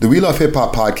We Love Hip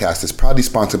Hop podcast is proudly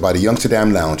sponsored by the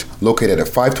Youngsterdam Lounge, located at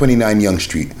 529 Young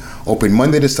Street. Open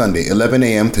Monday to Sunday, 11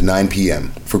 a.m. to 9 p.m.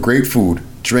 for great food,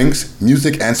 drinks,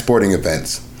 music, and sporting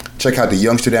events. Check out the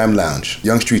Youngsterdam Lounge.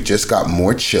 Young Street just got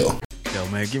more chill. Yo,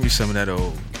 man, give me some of that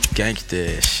old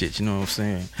gangsta ass shit, you know what I'm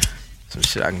saying? Some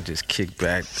shit I can just kick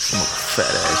back, smoke a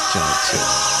fat ass joint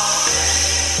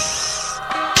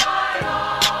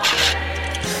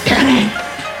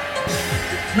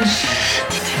too.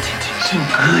 Some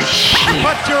good shit.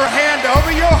 Put your hand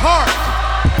over your heart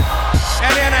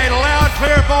and in a loud,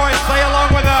 clear voice say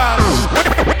along with us.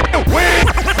 We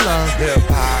love hip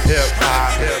hop, hip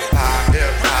hop, hip hop,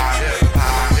 hip hop, hip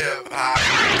hop, hip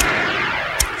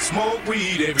hop. Smoke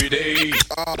weed every day.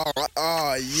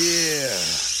 Oh yeah.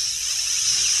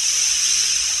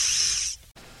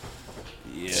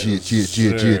 Yeah.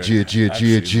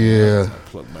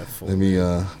 Let me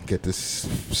get this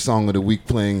song of the week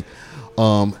playing.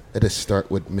 Let us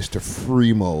start with Mr.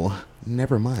 Fremo.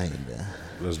 Never mind.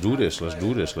 Let's do this. Niggas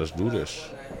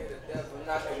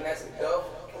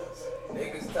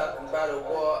talking about a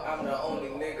war. I'm the only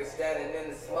nigga standing in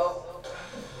the smoke.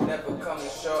 Never coming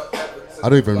short. I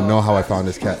don't even know how I found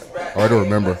this cat. Or I don't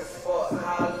remember.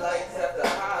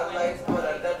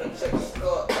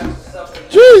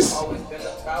 Jeez.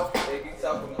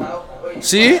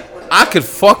 See, I could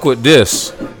fuck with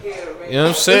this. You know what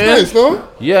I'm saying? It's nice, no?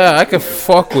 Yeah, I could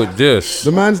fuck with this.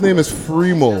 The man's name is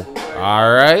Fremo.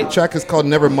 All right. The track is called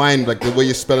Nevermind, like the way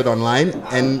you spell it online.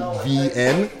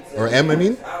 NVN or M, I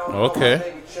mean. Okay.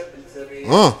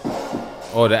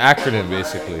 Oh, the acronym,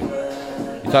 basically.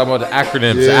 You're talking about the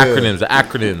acronyms, Yeah. the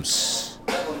acronyms.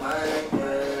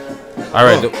 All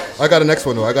right. I got a next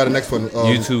one, though.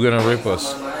 You two gonna rip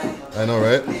us. I know,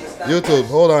 right? YouTube,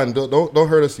 hold on. Don't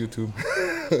hurt us, YouTube.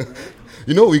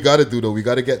 You know what we got to do, though? We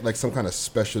got to get, like, some kind of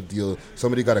special deal.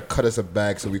 Somebody got to cut us a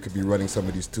bag so we could be running some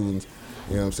of these tunes.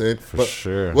 You know what I'm saying? For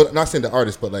sure. Well, not saying the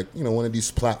artist, but, like, you know, one of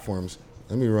these platforms.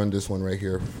 Let me run this one right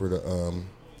here for the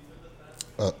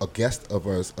a guest of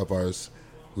ours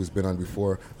who's been on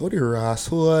before. What your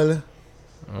asshole?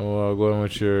 Oh, go on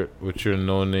with your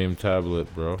no-name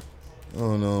tablet, bro.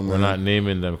 Oh, no, man. We're not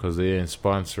naming them because they ain't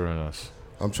sponsoring us.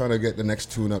 I'm trying to get the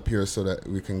next tune up here so that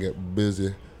we can get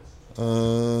busy.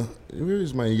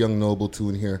 Here's my Young Noble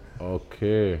tune here.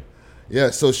 Okay.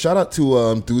 Yeah, so shout out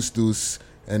to Deuce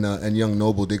and Young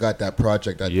Noble. They got that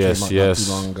project that came out not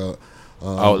too long ago.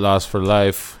 Outlaws for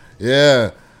Life.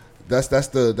 Yeah, that's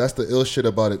the ill shit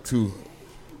about it too.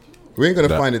 We ain't gonna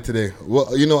find it today.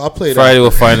 Well, you know, I'll play it. Friday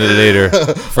we'll find it later.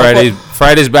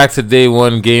 Friday's back to day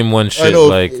one, game one shit. know,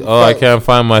 like, I can't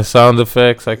find my sound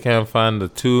effects. I can't find the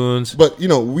tunes. But, you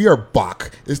know, we are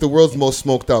Bach. It's the world's most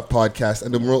smoked out podcast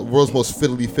and the world's most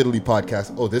fiddly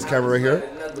podcast. Oh, this camera right here?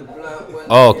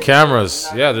 Oh, cameras.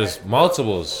 Yeah, there's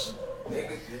multiples.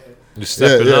 You're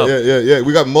stepping up. Yeah.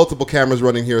 We got multiple cameras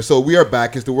running here. So we are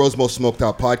back. It's the world's most smoked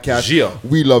out podcast. Yeah.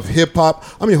 We Love Hip Hop.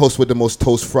 I'm your host with the most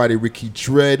toast Friday, Ricky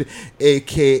Dread,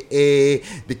 a.k.a.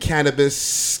 the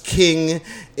Cannabis King,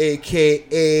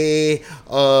 a.k.a.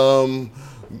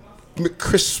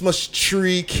 Christmas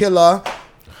Tree Killer.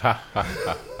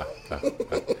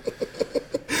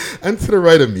 And to the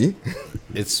right of me,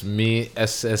 it's me,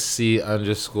 SSC_Hey_PK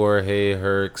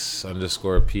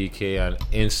on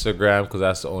Instagram, because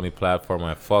that's the only platform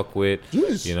I fuck with.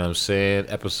 Yes. You know what I'm saying?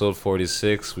 Episode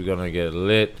 46, we're going to get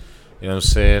lit. You know what I'm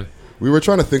saying? We were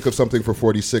trying to think of something for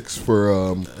 46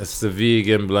 for... it's the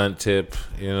vegan blunt tip.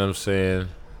 You know what I'm saying?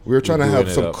 We were trying to have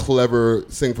some up. clever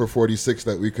thing for 46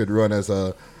 that we could run as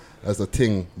a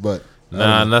thing, but...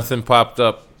 Nah, nothing popped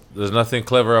up. There's nothing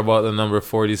clever about the number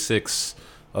 46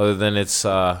 other than it's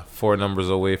 4 numbers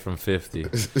away from 50.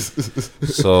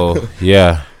 So,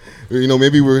 yeah. You know,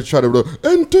 maybe we're trying to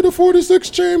enter the 46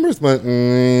 chambers, but... you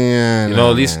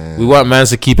know, at least we want mans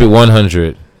to keep it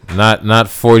 100. Not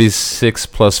 46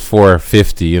 plus 4,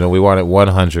 50. You know, we want it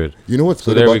 100. You know what's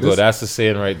so good there about we go. this? That's the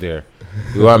saying right there.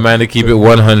 We want man to keep it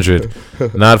 100,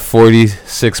 not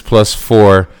 46 plus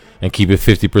 4 and keep it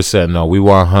 50%. No, we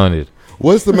want 100.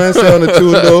 What's the man say on the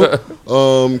tune,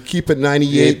 though? Keep it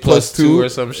 98 plus 2 or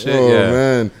some shit. Oh, yeah.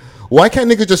 man. Why can't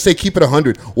niggas just say keep it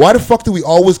 100? Why the fuck do we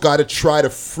always got to try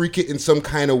to freak it in some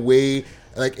kind of way?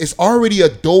 Like, it's already a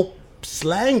dope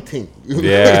slang thing.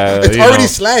 Yeah, it's already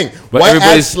slang. But why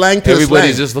add slang to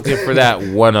everybody's slang? just looking for that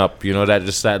one up, you know, that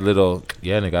little,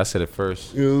 yeah, nigga, I said it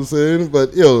first. You know what I'm saying?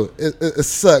 But, yo, it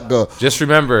suck, go. Just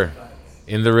remember,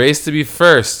 in the race to be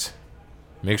first,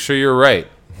 make sure you're right,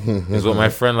 is what my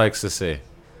friend likes to say.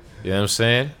 You know what I'm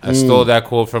saying? I stole that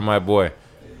quote from my boy.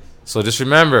 So just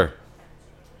remember,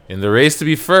 in the race to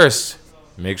be first,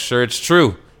 make sure it's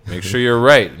true. Make sure you're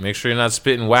right. Make sure you're not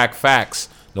spitting whack facts.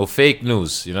 No fake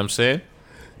news. You know what I'm saying?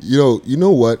 You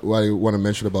know what I want to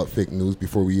mention about fake news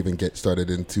before we even get started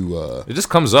into It just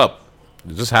comes up.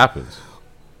 It just happens.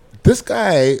 this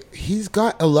guy. He's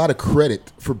got a lot of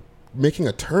credit for making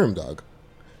a term, dog.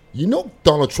 You know,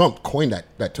 Donald Trump coined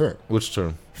that term. Which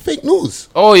term? Fake news.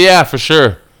 Oh yeah, for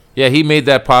sure. Yeah, he made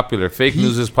that popular. Fake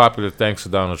news is popular thanks to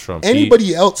Donald Trump.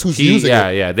 Anybody else who's using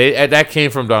it. Yeah. That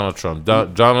came from Donald Trump.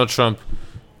 Donald Trump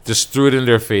just threw it in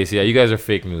their face. Yeah, you guys are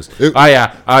fake news.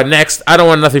 Next, I don't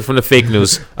want nothing from the fake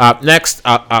news. Next,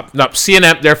 no,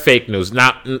 CNN, they're fake news.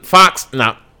 Not Fox,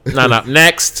 no.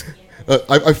 Next.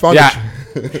 I found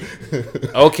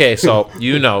it. Okay, so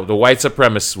the white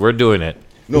supremacists, we're doing it.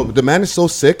 No, the man is so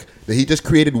sick that he just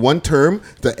created one term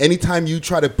that anytime you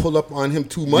try to pull up on him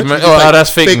too much, that's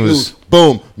fake news.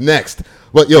 Boom, next.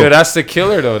 But That's the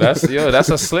killer though. That's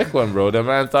a slick one, bro. The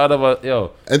man thought about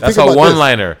And that's a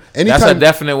one-liner. That's a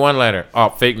definite one-liner. Oh,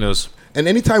 fake news. And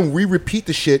anytime we repeat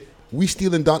the shit, we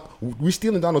stealing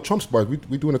Donald Trump's bars.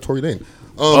 We doing a Tory Lane.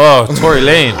 Tory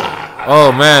Lane.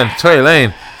 Oh man, Tory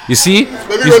Lane. You see? Let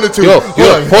me run the tune.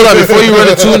 Hold on before you run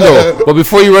the tune though. But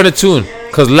before you run the tune,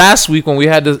 because last week when we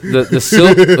had the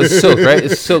silk, it's silk, right?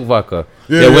 It's silk vodka.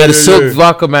 We had the silk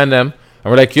vodka, man. Them,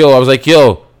 and I was like,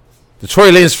 the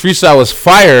Tory Lanez freestyle was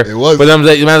fire. It was. But I'm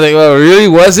like, oh, really?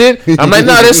 Was it? I'm like,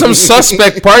 no, there's some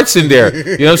suspect parts in there.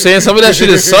 You know what I'm saying? Some of that shit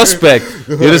is suspect.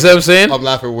 You know what I'm saying? I'm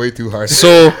laughing way too hard.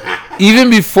 So, even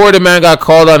before the man got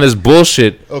called on his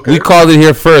bullshit, we called it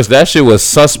here first. That shit was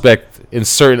suspect in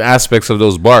certain aspects of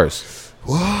those bars.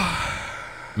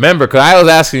 Remember, because I was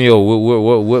asking you,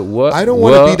 what? I don't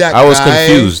want to be that guy.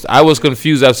 I was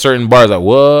confused at certain bars. Like,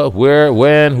 what, where,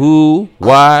 when, who,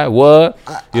 why, what?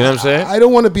 You know what I'm saying? I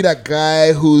don't want to be that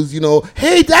guy who's,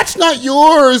 hey, that's not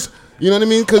yours. You know what I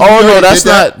mean?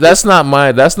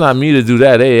 That's not me to do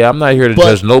that. Hey, I'm not here to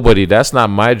judge nobody. That's not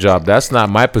my job. That's not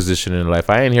my position in life.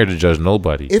 I ain't here to judge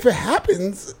nobody. If it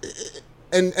happens,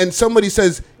 and somebody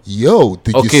says, "Yo,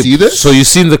 did you see this?" So you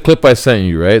seen the clip I sent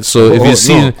you, right? So if you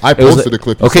seen, I posted the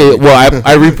clip. Okay, well,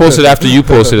 I reposted after you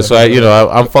posted it. So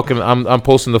I'm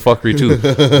posting the fuckery too.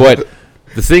 But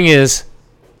the thing is,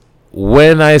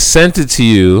 when I sent it to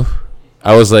you,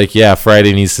 I was like, yeah,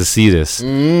 Friday needs to see this.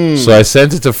 So I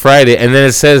sent it to Friday, and then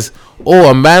it says,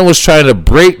 a man was trying to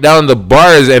break down the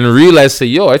bars and realized,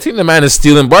 I think the man is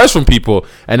stealing bars from people.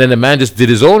 And then the man just did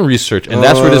his own research, and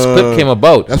that's where this clip came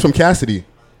about. That's from Cassidy.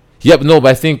 Yep, no, but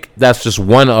I think that's just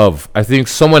one of. I think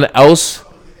someone else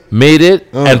made it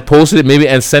and posted it maybe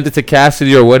and sent it to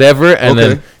Cassidy or whatever, and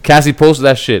then Cassidy posted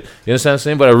that shit. You understand what I'm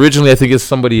saying? But originally I think it's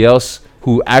somebody else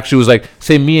who actually was like,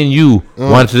 say me and you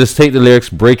wanted to just take the lyrics,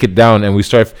 break it down, and we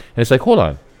start, and it's like, hold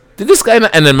on. Did this guy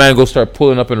not, and then man go start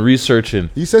pulling up and researching.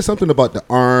 He said something about the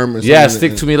arm. Or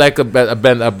stick to me like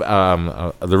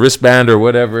the wristband or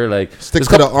whatever. Like stick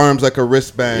to the arms like a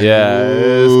wristband. Yeah,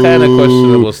 it's kind of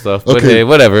questionable stuff. But hey,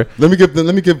 whatever. Let me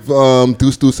give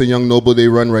Deuce Deuce and Young Noble they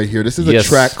run right here. This is a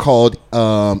track called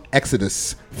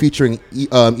Exodus featuring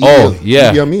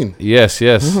Idi Amin. Yes.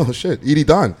 Oh shit, Edie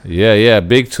Don. Yeah.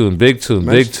 Big tune. I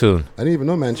didn't even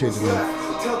know man changed his name.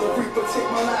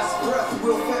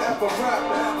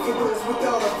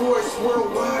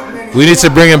 We need to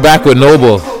bring him back with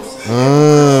Noble.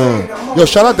 Yo,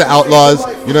 shout out the Outlaws.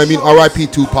 You know what I mean? R.I.P.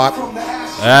 Tupac.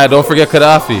 Don't forget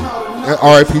Gaddafi.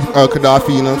 R.I.P.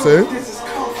 Gaddafi. You know what I'm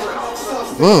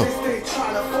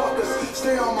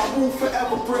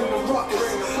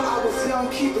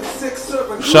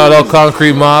saying? Shout out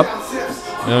Concrete Mob. You know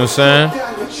what I'm saying?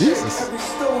 Jesus.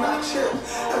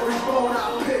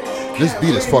 This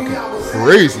beat is fucking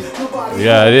crazy.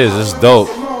 Yeah, it is. It's dope.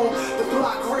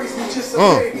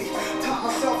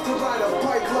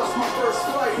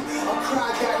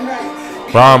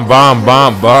 Bomb.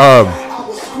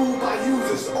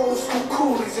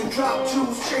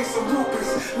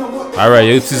 All right,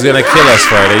 YouTube's gonna kill us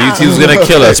Friday. YouTube's gonna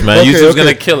kill us, man. YouTube's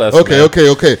gonna kill us.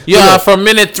 Okay. Yeah, from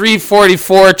minute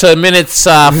 3:44 to minutes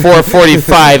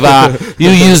 4:45, you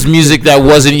used music that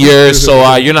wasn't yours,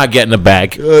 so you're not getting a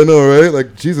bag. I know, right?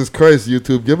 Like Jesus Christ,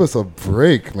 YouTube, give us a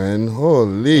break, man.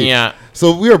 Holy. Yeah.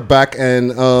 So we are back, and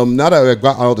now that I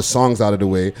got all the songs out of the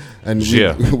way, and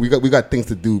we got things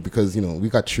to do because we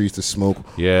got trees to smoke.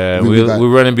 Yeah, we're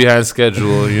running behind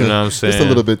schedule. You know what I'm saying? Just a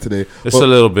little bit today. Just a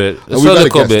little bit.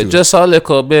 Just a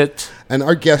little bit. And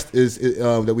our guest is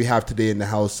that we have today in the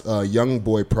house, Young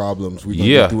Boy Problems. We're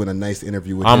gonna be doing a nice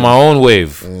interview with him. On my own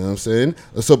wave. You know what I'm saying?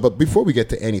 So, but before we get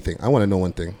to anything, I want to know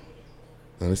one thing.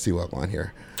 Let's see what's on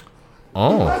here.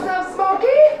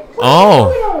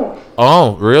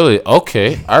 Oh, really?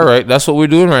 Okay. All right. That's what we're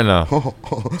doing right now.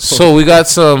 So we got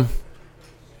some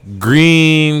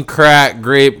green crack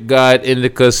grape god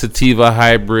indica sativa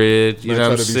hybrid. You know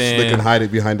what I'm Slick saying? and hide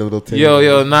it behind the little thing.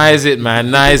 Yo, nice it,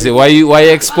 man. Nice it. Why you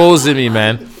exposing me,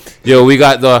 man? Yo, we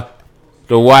got the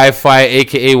Wi-Fi,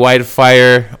 aka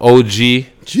Whitefire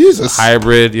OG Jesus.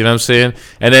 hybrid. You know what I'm saying?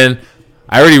 And then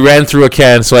I already ran through a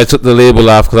can, so I took the label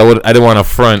off because I didn't want to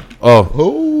front.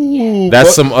 Oh,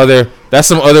 that's some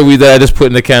other weed that I just put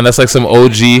in the can. That's like some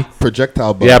OG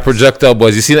projectile buzz. Yeah, projectile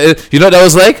buzz. You see that? You know what that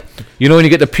was like? You know when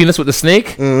you get the penis with the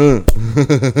snake?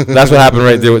 Mm-hmm. That's what happened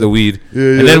right there with the weed.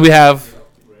 Yeah. And then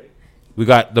we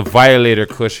got the Violator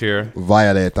Kush here.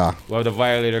 Violator. We have the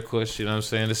Violator Kush. You know what I'm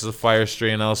saying? This is a fire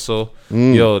strain also.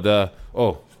 Yo,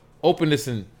 open this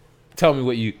and tell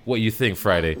me what you think,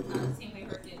 Friday.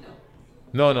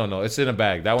 No. It's in a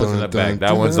bag. That one's in a bag.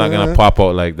 That one's not gonna pop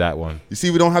out like that one. You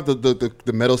see, we don't have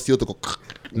the metal seal to go.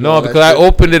 No, because I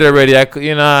opened it already.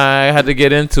 I had to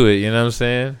get into it. You know what I'm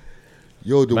saying?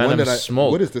 Yo, the Man, one that I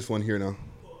smoked. what is this one here now?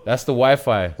 That's the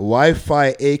Wi-Fi.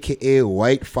 Wi-Fi, aka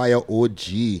Whitefire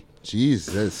OG.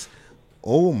 Jesus.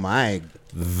 Oh my.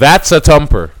 That's a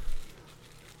thumper.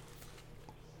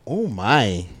 Oh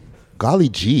my. Golly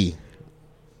gee.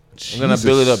 I'm gonna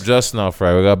build it up just now,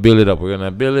 Fry. We're gonna build it up. We're gonna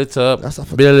build it up.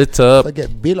 Build it I up.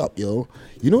 get built up, yo.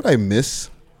 You know what I miss?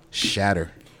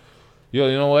 Shatter. Yo,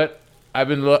 you know what? I've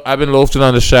been loafing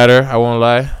on the shatter. I won't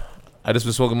lie. I just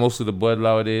been smoking most of the bud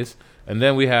nowadays. And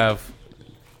then we have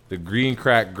the green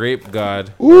crack grape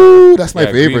god. Ooh, that's my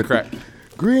favorite. Green crack.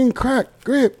 Green crack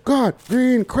grape god.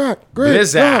 Green crack grape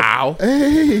Blizzard. god.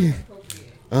 Hey.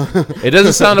 It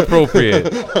doesn't sound appropriate.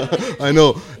 I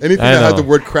know. Anything that has the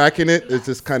word crack in it, it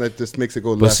just kind of just makes it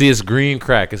go left. But see, it's green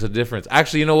crack. It's a difference.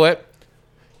 Actually, you know what?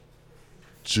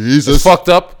 Jesus. It's fucked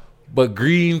up. But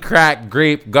green crack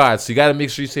grape god. So you got to make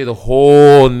sure you say the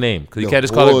whole name. Because you can't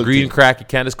just call it green crack. You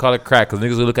can't just call it crack. Because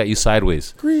niggas will look at you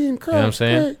sideways. Green crack. You know what I'm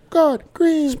saying? Grape god.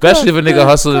 Green Especially if a crack, nigga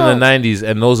hustled god. in the 90s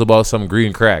and knows about some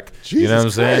green crack. Jesus you know what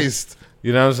I'm saying? Christ.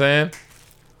 You know what I'm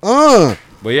saying?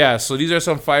 But yeah, so these are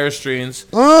some fire strains.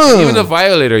 Even the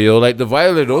Violator, yo. Like the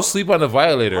Violator, don't sleep on the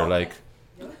Violator. Like,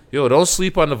 yo, don't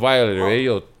sleep on the Violator, eh?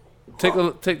 Yo, take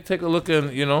a look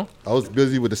and, you know. I was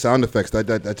busy with the sound effects.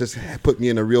 That just put me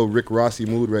in a real Rick Rossi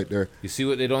mood right there. You see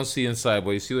what they don't see inside,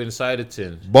 but you see what inside the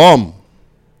tin. Bomb.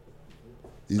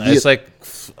 It's like.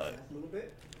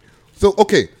 So,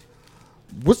 okay.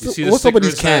 What's up with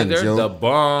these cans, there? yo? The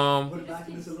bomb. Put it back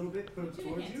in this a little bit. Put it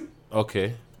towards you.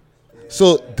 Okay.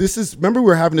 So this is, remember we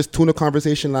were having this tuna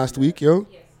conversation last week, yo?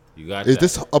 You got Is that.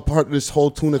 this a part of this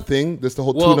whole tuna thing? This the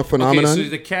whole tuna phenomenon? Okay, so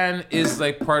the can is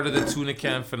like part of the tuna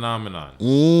can phenomenon. Like,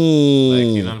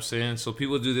 you know what I'm saying? So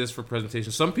people do this for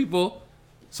presentation. Some people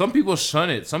shun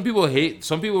it. Some people hate.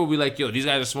 Some people will be like, yo, these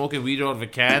guys are smoking weed out of a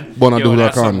can. Yo,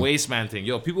 that's some waste man thing.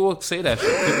 Yo, people will say that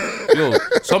shit. Yo,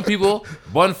 some people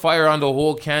bun fire on the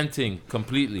whole can thing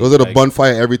completely. Those are the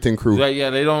bonfire everything crew. Yeah,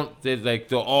 they're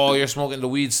like, you're smoking the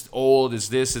weed's old, it's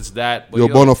this, it's that. But yo,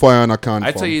 bonfire on a can.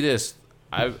 I tell you this,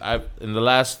 I've in the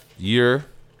last year,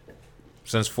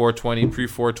 since 420,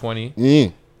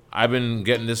 pre-420, I've been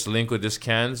getting this link with this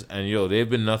cans, and yo, they've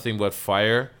been nothing but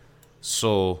fire.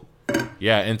 So,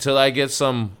 yeah, until I get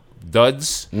some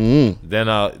duds, then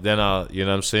I'll, you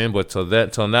know what I'm saying? But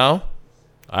till now,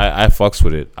 I fucks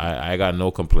with it. I got no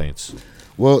complaints.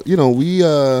 Well, you know, we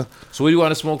So what do you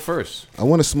want to smoke first? I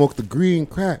want to smoke the green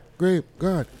crack grape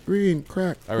god. Green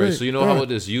crack. All right, so you know how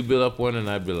it is. You build up one and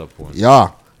I build up one.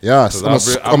 Yeah. Yes, I'm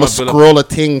gonna scroll a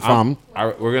thing from.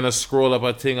 We're gonna scroll up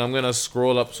a thing. I'm gonna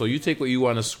scroll up. So you take what you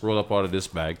want to scroll up out of this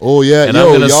bag. Oh yeah, and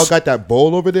yo, y'all got that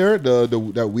bowl over there,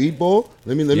 that weed bowl.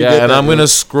 Let me. Yeah, get and that, I'm gonna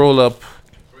scroll up.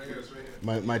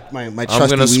 My trusty I'm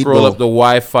gonna weed scroll bowl. up the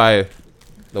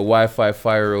Wi-Fi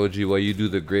Fire OG while you do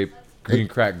the green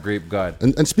crack grape god.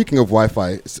 And speaking of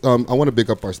Wi-Fi, I want to big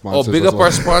up our sponsors. Oh, big up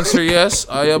our sponsor, yes.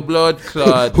 I am blood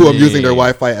clot. Who I'm using their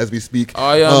Wi-Fi as we speak.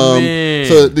 I am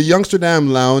So the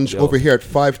Youngsterdam Lounge over here at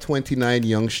 529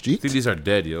 Young Street. I think these are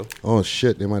dead, yo. Oh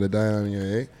shit, they might have died on you,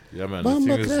 eh? Yeah, man. The thing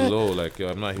is low. Like, yo,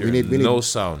 I'm not hearing we need no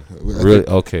sound. Really?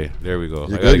 Okay, there we go. I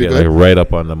gotta get good? like right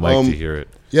up on the mic to hear it.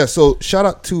 Yeah, so shout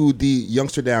out to the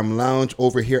Youngsterdam Lounge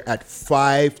over here at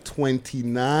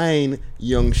 529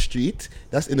 Young Street.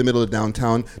 That's in the middle of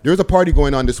downtown. There's a party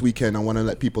going on this weekend. I want to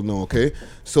let people know, okay?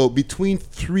 So between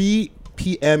 3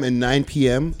 p.m. and 9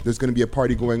 p.m., there's going to be a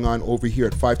party going on over here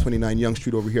at 529 Young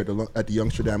Street over here at the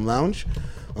Youngsterdam Lounge.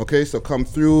 Okay, so come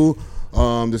through.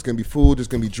 There's going to be food. There's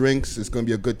going to be drinks. It's going to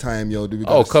be a good time, yo.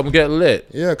 Come get lit.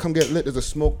 Yeah, come get lit. There's a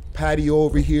smoke patio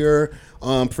over here.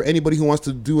 For anybody who wants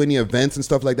to do any events and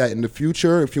stuff like that in the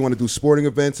future, if you want to do sporting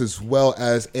events as well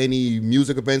as any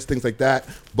music events, things like that,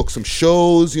 book some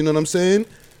shows, you know what I'm saying?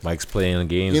 Mike's playing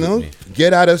games You know, with me.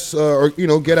 get at us, or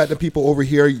get at the people over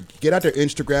here. Get at their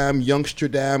Instagram,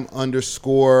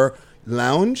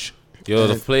 Youngsterdam_lounge. Yo,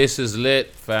 the place is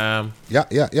lit, fam. Yeah.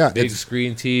 Big It's-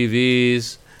 screen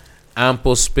TVs,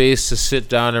 ample space to sit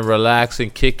down and relax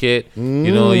and kick it.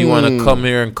 You know, you want to come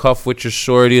here and cuff with your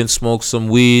shorty and smoke some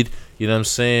weed. You know what I'm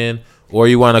saying? Or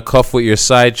you want to cuff with your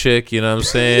side chick. You know what I'm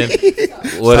saying?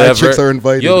 Whatever. chicks are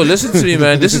invited. Yo, listen to me,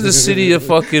 man. This is the city of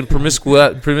fucking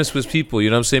promiscuous people. You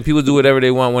know what I'm saying? People do whatever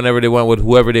they want, whenever they want, with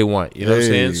whoever they want. You know what I'm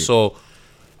saying? Hey. So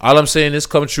all I'm saying is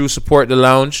come true, support the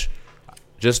lounge.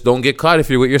 Just don't get caught if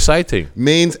you're with your side thing.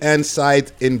 Mains and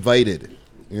sides invited.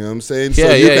 You know what I'm saying? So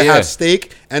Yeah, you yeah, can yeah. have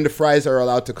steak and the fries are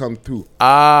allowed to come through.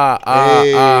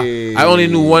 I only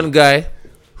knew one guy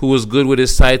who was good with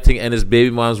his side thing and his baby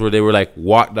moms, where they were like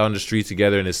walk down the street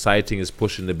together and his side thing is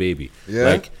pushing the baby. Yeah.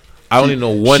 Like I only know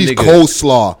one She's nigga.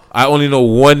 coleslaw. I only know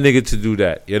one nigga to do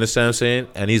that. You understand what I'm saying?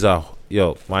 And he's my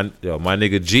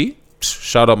nigga G.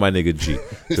 Shout out my nigga G,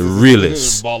 the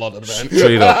realest. Ball out the man.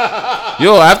 Straight up.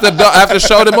 Yo, I have to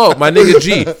shout him out. My nigga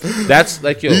G. That's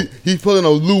like, yo. He's pulling a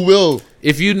Lou Will.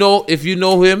 If you know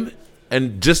him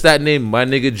and just that name, my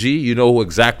nigga G, you know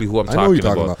exactly who I'm I know who talking, you're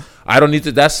talking about. about. I don't need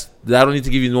to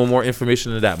give you no more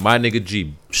information than that. My nigga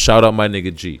G. Shout out my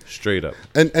nigga G. Straight up.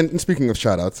 And speaking of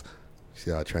shout outs,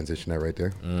 see how I transition that right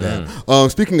there? Mm. Damn.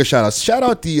 Speaking of shout outs, shout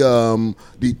out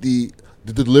the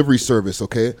delivery service,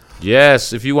 okay?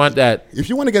 Yes, if you want that If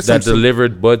you want to get that some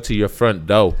delivered bud to your front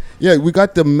door. yeah, we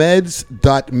got the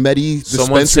meds.medi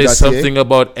Someone say something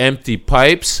about empty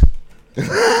pipes.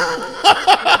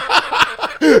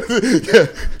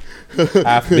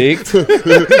 Half baked.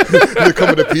 They come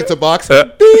in a pizza box.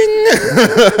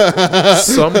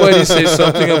 Somebody say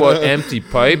something about empty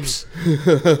pipes with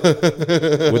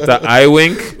the eye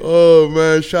wink. Oh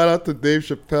man! Shout out to Dave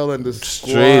Chappelle and the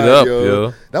Straight squad, up,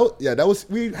 yo. yo. That was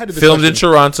we had a Filmed in discussion.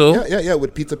 Toronto. Yeah,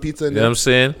 with pizza. And You know what I'm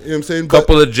saying? You know what I'm saying?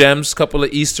 Couple of gems, couple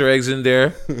of Easter eggs in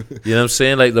there. You know what I'm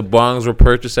saying? Like the bongs were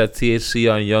purchased at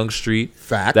THC on Young Street.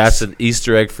 Facts. That's an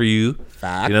Easter egg for you.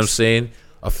 Facts. You know what I'm saying?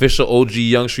 Official OG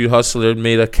Young Street Hustler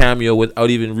made a cameo without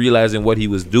even realizing what he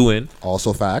was doing.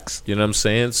 Also facts. You know what I'm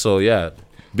saying? So yeah,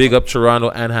 big up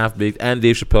Toronto and Half Baked and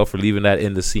Dave Chappelle for leaving that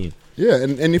in the scene. Yeah,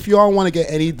 and if y'all want to get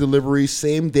any delivery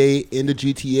same day in the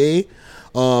GTA,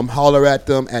 holler at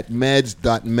them at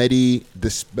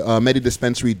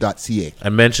meds.medidispensary.ca. I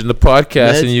mentioned the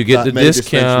podcast and you get the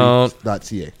discount.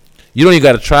 Meds.medidispensary.ca. You don't even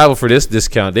got to travel for this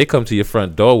discount. They come to your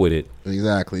front door with it.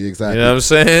 Exactly. You know what I'm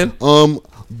saying?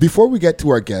 Before we get to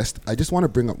our guest, I just want to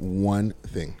bring up one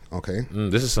thing, okay?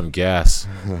 This is some gas.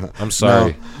 I'm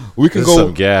sorry. Now, we can This is go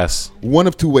some gas. one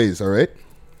of two ways, all right?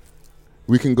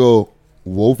 We can go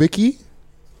Whoa Vicky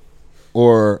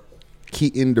or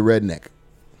Keaton the Redneck.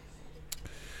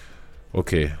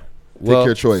 Okay. Well,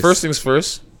 your choice. First things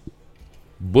first.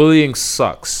 Bullying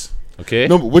sucks. Okay.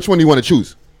 No, but which one do you want to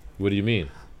choose? What do you mean?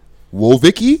 Whoa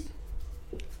Vicky?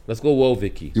 Let's go. Whoa,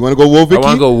 Vicky. You want to go Whoa Vicky? I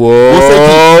want to go. We'll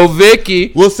save Whoa,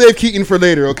 Vicky. We'll save Keaton for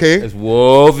later, okay? It's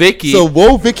whoa, Vicky. So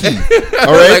Whoa Vicky, all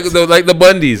right? like the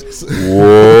Bundys.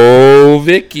 Whoa,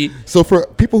 Vicky. So for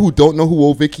people who don't know who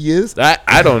Whoa Vicky is,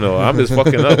 I don't know. I'm just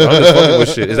fucking up. I'm just fucking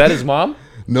with shit. Is that his mom?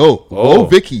 no, Oh. Whoa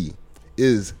Vicky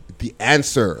is the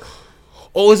answer.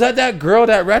 Oh, is that girl,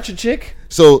 that ratchet chick?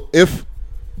 So if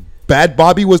Bad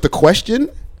Bobby was the question,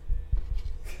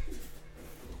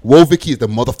 Whoa Vicky is the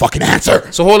motherfucking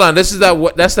answer. So hold on. That's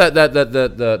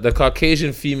the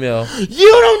Caucasian female. You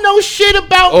don't know shit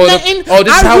about nothing.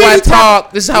 This is how I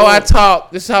talk. This is how I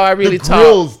talk. This is how I really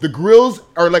talk. The grills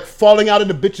are like falling out of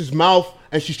the bitch's mouth,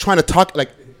 and she's trying to talk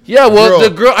like. Yeah, well, Girl,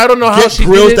 the girl, I don't know how get she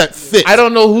grills did it. that fit. I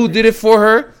don't know who did it for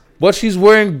her, but she's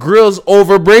wearing grills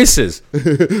over braces.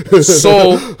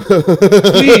 So,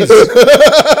 please,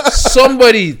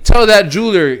 somebody tell that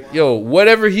jeweler, yo,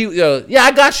 whatever yeah,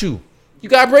 I got you. You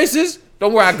got braces?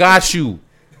 Don't worry, I got you.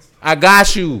 I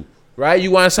got you. Right?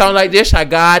 You want to sound like this? I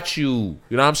got you.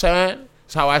 You know what I'm saying?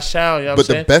 That's how I sound. You know what I'm But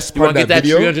the saying? best You part want to of get that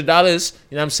that video- $300?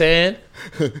 You know what I'm saying?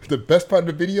 The best part of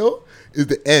the video is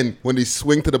the end when they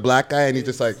swing to the black guy and he's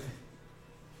just like.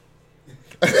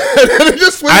 And he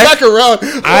just swings back around.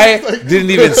 I didn't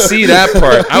even see that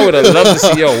part. I would have loved to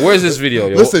see. Yo, where's this video?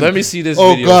 Yo, Listen, let me see this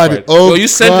oh video. God, part. oh Yo, you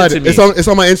sent God. it to me. It's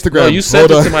on my Instagram. No, you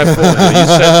sent Hold it to on. my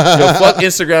phone. Yo, fuck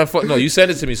Instagram. No, you sent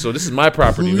it to me. So this is my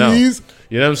property now. Please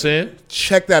You know what I'm saying?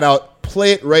 check that out.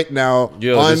 Play it right now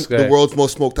Yo, on this guy. the world's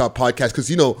most smoked out podcast because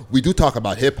we do talk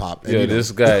about hip hop. Yo,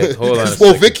 this guy. Hold on.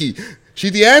 Whoa, Vicky,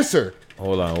 she's the answer.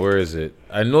 Hold on. Where is it?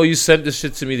 I know you sent this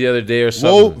shit to me the other day or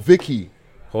Whoa, something. Vicky.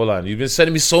 Hold on. You've been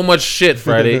sending me so much shit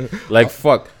Friday. Like,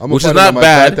 fuck. I'm Which is find it not on my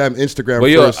bad. goddamn Instagram But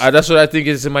yo, first. that's what I think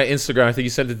is in my Instagram. I think you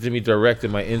sent it to me direct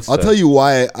in my Insta. I'll tell you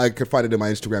why I could find it in my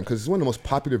Instagram, because it's one of the most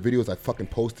popular videos I fucking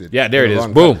posted. Yeah, there in it a is.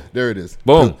 long Boom. time. There it is.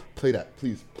 Boom. Play that.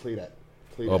 Please play that.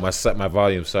 Play Oh, that. my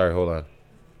volume. Sorry, hold on.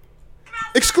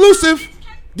 Exclusive.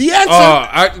 The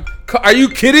answer. Are you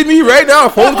kidding me right now?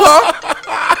 Phone call?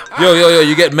 Yo,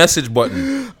 you get message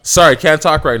button. Sorry, can't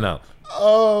talk right now.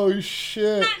 Oh,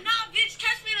 shit. Nah, bitch,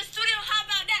 catch me in the studio. How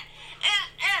about that? And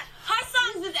her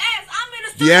songs is ass. I'm in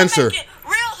the The studio answer. making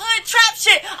real hood trap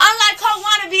shit. Unlike her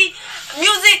wannabe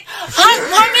music.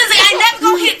 Her music ain't never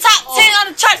gonna hit top 10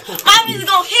 on the charts. My music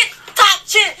gonna hit top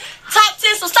 10.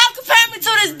 So stop comparing me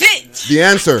to this bitch. The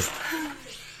answer.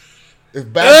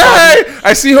 If bad Hey,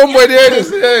 I see homeboy there.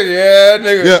 Yeah,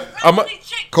 nigga. Yeah. I'm a,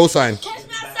 cosign. Catch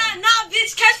me outside. Nah,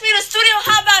 bitch, catch me in the studio.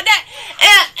 How about that?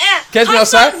 And Catch me her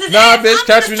outside? songs is Nah, ass. bitch, I'm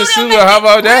catch me in the studio. How making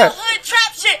about that? real hood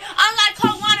trap shit. Unlike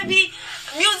her wannabe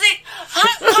music.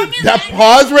 Her music That ain't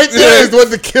pause right there is what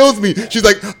that kills me. She's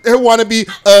like, I want to be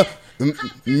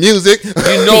music.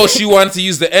 you know she wanted to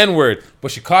use the N-word,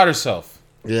 but she caught herself.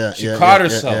 Yeah, She caught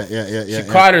herself. She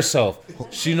caught herself.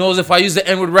 She knows if I use the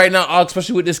N-word right now,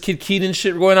 especially with this Kid Keaton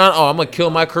shit going on, I'm going to kill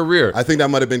my career. I think that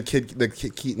might have been the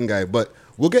Kid Keaton guy, but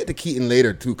we'll get to Keaton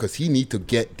later too, because he needs to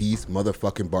get these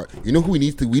motherfucking bars. You know who we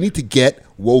need to? We need to get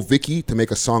Woe Vicky to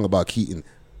make a song about Keaton.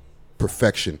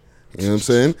 Perfection. You know what I'm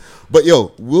saying? But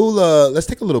yo, we'll let's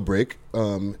take a little break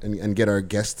and get our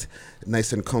guest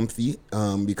nice and comfy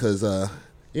because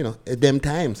you know, at them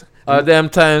times. Them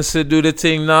times to do the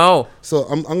thing now. So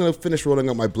I'm gonna finish rolling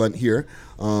up my blunt here.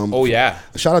 Oh yeah.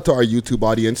 Shout out to our YouTube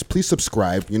audience. Please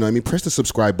subscribe. You know what I mean? Press the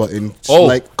subscribe button. Oh.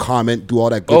 Like, comment, do all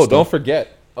that good Oh, stuff. don't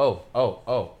forget.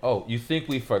 Oh. You think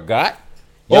we forgot?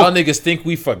 Y'all niggas think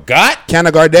we forgot?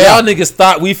 Canna Gardell. Y'all niggas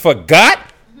thought we forgot?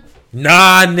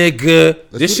 Nah, nigga.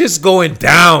 This shit's going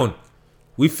down.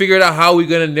 We figured out how we're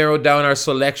going to narrow down our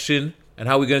selection and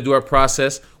how we're going to do our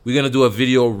process. We're going to do a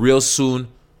video real soon.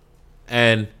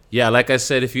 And yeah, like I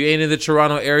said, if you ain't in the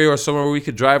Toronto area or somewhere where we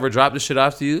could drive or drop the shit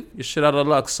off to you, you're shit out of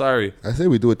luck. Sorry. I say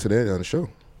we do it today on the show.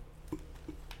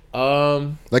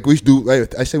 Um. Like we do.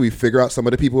 Like I say we figure out some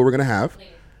of the people we're gonna have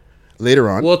later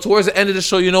on. Well, towards the end of the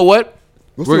show, you know what?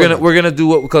 What's we're the gonna one? we're gonna do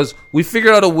what, because we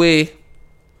figured out a way.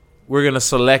 We're gonna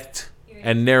select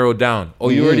and narrow down. Oh,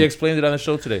 you already explained it on the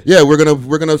show today. Yeah, we're gonna Yo, I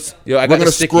we're got gonna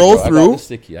the sticky, scroll bro. through. I got the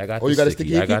sticky. I got Oh, the you got a sticky.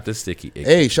 sticky I icky? got the sticky. Icky.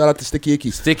 Hey, shout out to Sticky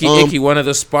Icky. Sticky Icky, one of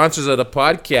the sponsors of the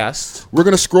podcast. We're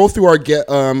gonna scroll through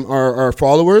our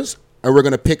followers, and we're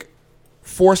gonna pick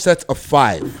 4 sets of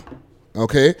 5.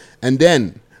 Okay, and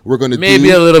then we're gonna Maybe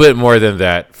do, a little bit more than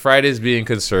that. Friday's being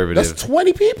conservative. That's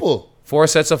 20 people. 4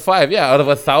 sets of 5. Yeah, out of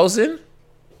 1,000.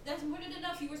 That's more than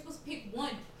enough. You were supposed to pick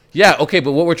one. Yeah, okay,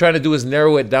 but what we're trying to do is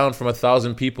narrow it down from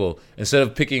 1,000 people instead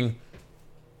of picking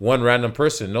one random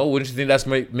person. No, wouldn't you think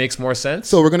that makes more sense?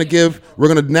 So we're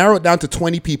gonna narrow it down to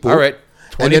 20 people. All right,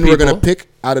 20 and then we're gonna people. pick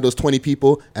out of those 20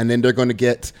 people, and then they're gonna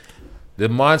get The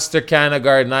Monster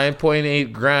Canagard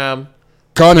 9.8 gram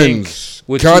Cannons pink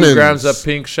with 2 grams of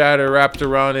pink shatter wrapped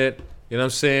around it. You know what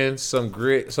I'm saying? Some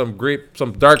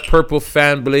dark purple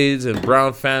fan blades and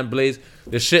brown fan blades.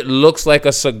 The shit looks like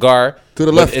a cigar. To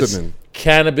the but left of it's him.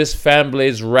 Cannabis fan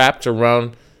blades wrapped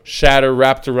around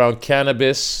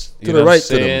cannabis. You To know the what I'm right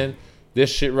to them. saying? This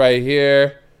shit right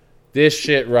here. This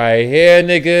shit right here,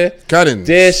 nigga. Cannons.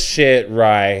 This shit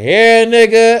right here,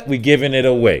 nigga. We giving it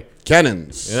away.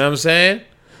 Cannons. You know what I'm saying?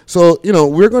 So, you know,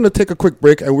 we're going to take a quick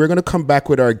break, and we're going to come back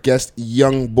with our guest,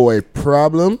 Young Boy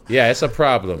Problem. Yeah, it's a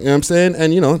problem. You know what I'm saying?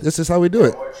 And, you know, this is how we do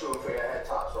it.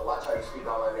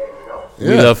 We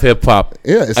love hip hop.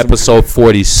 Yeah, it's Episode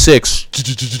 46.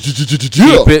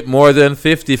 Yeah. Keep it more than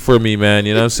 50 for me, man.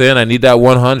 You know what I'm saying? I need that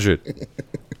 100.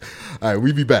 All right,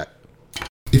 we'll be back.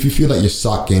 If you feel like your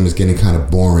sock game is getting kind of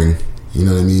boring, you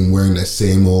know what I mean, wearing that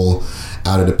same old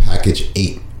out of the package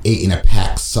 8 in a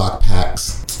pack sock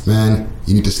packs, man,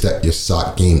 you need to step your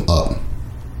sock game up.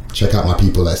 Check out my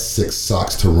people at 6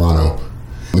 Socks Toronto.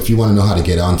 If you want to know how to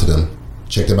get onto them,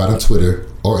 check them out on Twitter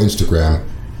or Instagram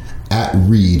at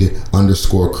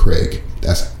Reid_Craig.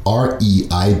 That's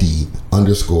REID_CRAIG.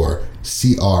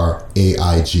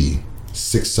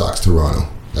 6 Socks Toronto.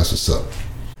 That's what's up.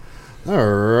 All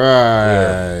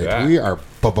right. Yeah. We are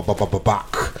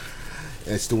back.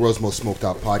 It's the world's most smoked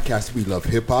out podcast. We love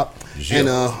hip hop. Yeah. And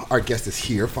our guest is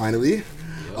here finally.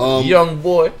 Young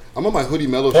boy. I'm on my Hoodie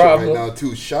Mellow shirt right now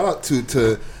too. Shout out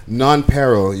to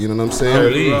Non-Peril, you know what I'm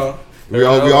saying? We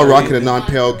all rocking a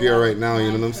Non-Peril gear right now,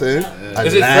 you know what I'm saying? I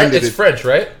Is it landed It's French,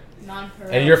 right?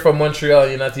 Non-Peril. And you're from Montreal,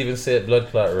 you're not even say it blood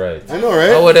clot right. I know,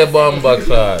 right? How would that bomba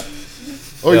clot?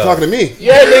 Oh, you're talking to me?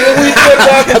 Yeah, nigga, who you still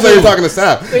talking I to? thought you were talking to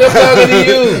Sam. Nigga, I'm talking to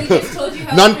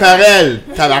you. Non-parel.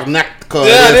 Tabarnak.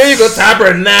 Yeah, there you go.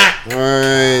 Tabernacle.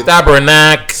 Alright.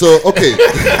 Tabernacle. So, okay.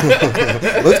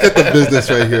 Let's get the business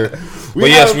right here. But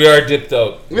yes, we are dipped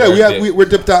out. We're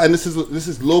dipped out, and this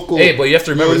is local. Hey, but you have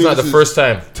to remember, it's not the first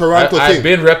time. Toronto thing. I've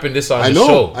been repping this on the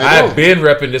show. I've been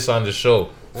repping this on the show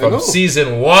from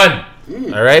season 1.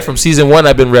 All right, from season 1,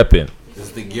 I've been repping. This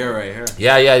is the gear right here.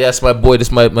 Yeah, that's my boy. This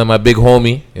is my big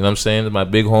homie. You know what I'm saying? My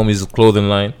big homie's clothing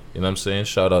line. You know what I'm saying?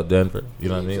 Shout out Denver. You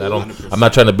know what I mean? I'm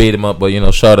not trying to bait him up, but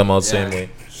shout him out same way.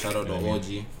 Shout out the OG.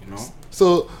 You know.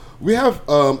 So we have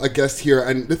a guest here,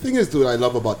 and the thing is, dude, I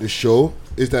love about this show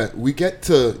is that we get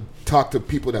to talk to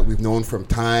people that we've known from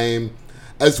time,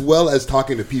 as well as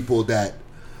talking to people that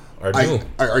are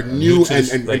new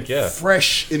and like,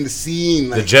 fresh in the scene.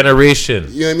 Like, the generation.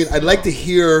 You know what I mean? I'd like to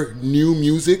hear new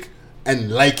music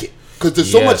and like it. Because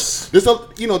there's so much,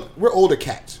 we're older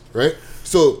cats, right?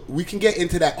 So we can get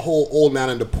into that whole old man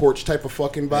on the porch type of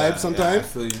fucking vibe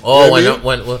sometimes. When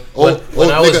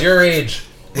I was your age.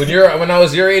 When I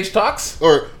was your age, talks?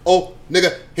 Or,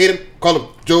 nigga, hate him, call him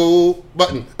Joe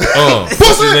Button.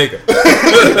 Pussy nigga.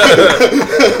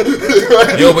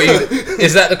 Yo, but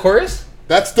is that the chorus?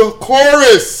 That's the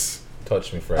chorus.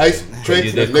 Touch me, Friday.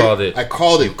 You did call it. I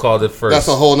called it. You called it first. That's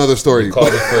a whole nother story. You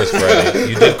called it first, Friday.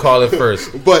 You did call it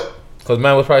first. But because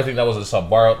man was probably thinking that was just a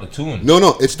bar out the tune. No,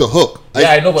 it's the hook. Yeah,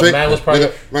 I know, but man was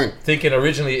probably thinking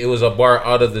originally it was a bar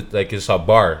out of the, like it's a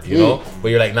bar, you know? But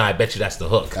you're like, nah, I bet you that's the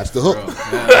hook. That's the hook.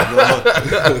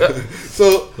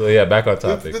 So yeah, back on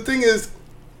topic. The thing is,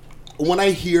 when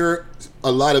I hear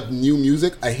a lot of new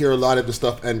music, I hear a lot of the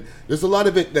stuff, and there's a lot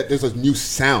of it that there's a new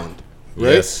sound,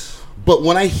 right? Yes. But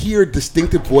when I hear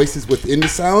distinctive voices within the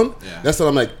sound, that's when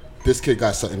I'm like, this kid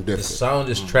got something different. The sound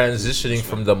is transitioning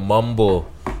from the mumble.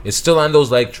 It's still on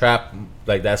those like trap,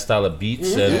 like that style of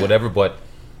beats and whatever, but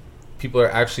people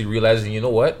are actually realizing, you know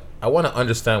what? I want to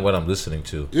understand what I'm listening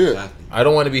to. Yeah. I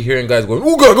don't want to be hearing guys going,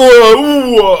 ooh, God,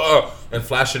 ooh, and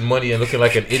flashing money and looking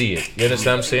like an idiot. You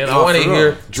understand what I'm saying? I want to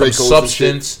hear some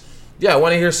substance. Yeah, I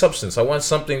want to hear substance. I want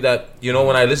something that,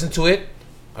 when I listen to it,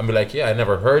 I'm be like, yeah, I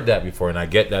never heard that before, and I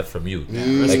get that from you. Like,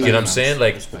 you know what I'm saying?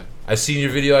 Like, I seen your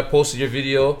video, I posted your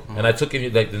video, and I took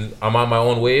it, like, I'm on my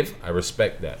own wave. I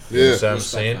respect that. You know what I'm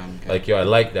saying? Like, I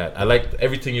like that. I like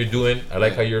everything you're doing. I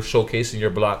like how you're showcasing your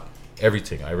block.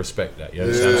 Everything. I respect that. You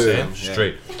understand what I'm saying?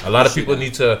 Straight. A lot of people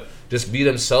need to just be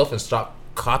themselves and stop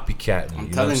copycatting. You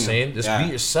know what I'm saying? Just be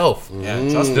yourself.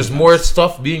 There's more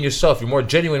stuff being yourself. You're more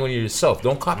genuine when you're yourself.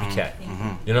 Don't copycat. You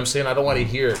know what I'm saying? I don't want to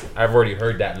hear, I've already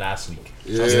heard that last week.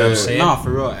 You know what I'm saying? Nah,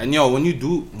 for real. And when you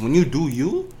do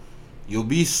you'll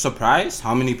be surprised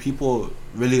how many people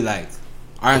really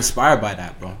are inspired by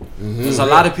that, bro. There's a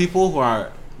lot of people who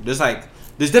are there's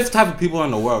different type of people in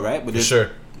the world, right? But there's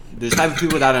type of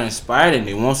people that are inspired and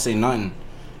they won't say nothing.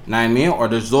 Know what I mean? Or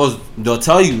there's those, they'll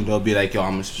tell you, they'll be like, yo,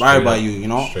 I'm inspired by you,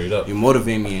 Straight up. You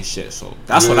motivate me and shit. So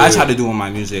that's what I try to do with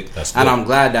my music. And I'm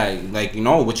glad that,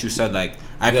 what you said, I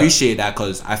appreciate that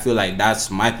because I feel like that's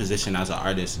my position as an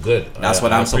artist. Good. That's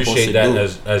what I'm supposed to do. I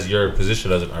appreciate that as your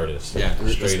position as an artist. Yeah,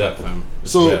 straight up.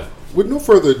 So, with no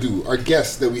further ado, our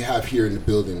guests that we have here in the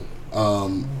building,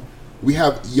 we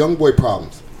have Young Boy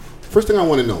Problems. First thing I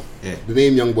want to know, the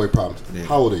name Young Boy Problems.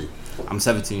 How old are you? I'm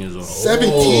 17 years old.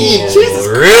 17? Jesus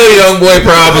real young boy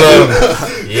problem.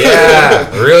 Yeah,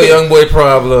 real young boy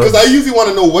problem. Because I usually want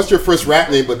to know what's your first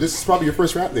rap name, but this is probably your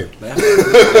first rap name. For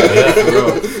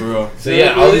real. So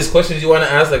all these questions you want to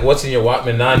ask, like what's in your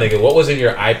Walkman? Nah, nigga, what was in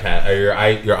your iPad or your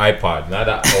iPod? Not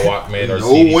a Walkman or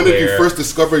CD when player. did you first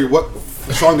discover, what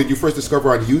song did you first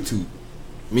discover on YouTube?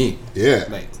 Me? Yeah.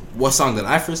 What song did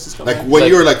I first discover? When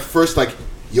you were first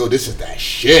yo, this is that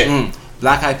shit.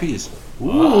 Black Eyed Peas.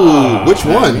 Ooh, which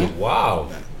one? Wow.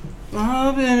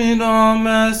 Oh, baby, don't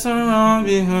mess around.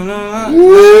 Yeah. I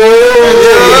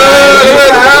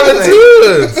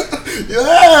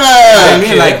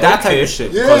mean, that type of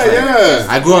shit. Yeah.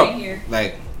 I grew up,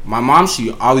 my mom,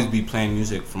 she always be playing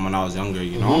music from when I was younger,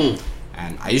 you know?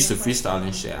 And I used to freestyle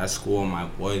and shit at school with my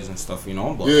boys and stuff,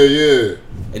 But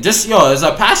it just, it's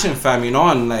a passion, fam,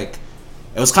 And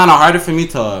it was kind of harder for me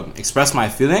to express my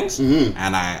feelings,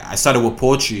 and I started with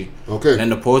poetry. Okay. Then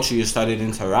the poetry started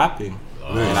into rapping.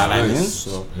 You know what I mean?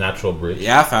 So natural bridge.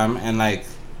 Yeah, fam, and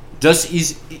just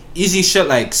easy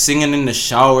shit singing in the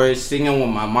shower, singing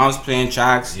when my mom's playing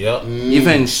tracks. Yep.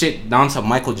 Even shit down to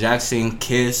Michael Jackson,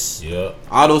 Kiss. Yeah.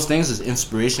 All those things is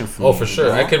inspiration for me. Oh, for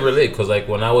sure. I can relate because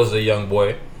when I was a young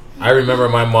boy, I remember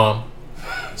my mom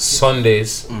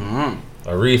Sundays,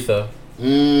 Aretha.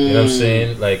 You know what I'm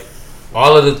saying?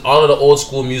 All of the old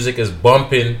school music is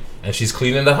bumping and she's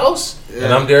cleaning the house,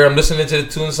 and I'm there. I'm listening to the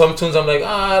tunes. Some tunes I'm like,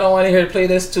 I don't want to hear play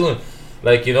this tune,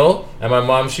 like you know. And my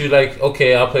mom, she would like,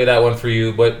 okay, I'll play that one for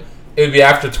you, but it would be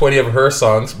after 20 of her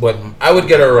songs. But I would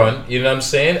get a run. You know what I'm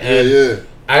saying? And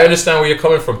I understand where you're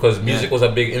coming from because music was a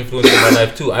big influence in my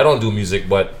life too. I don't do music,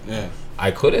 but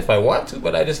I could if I want to.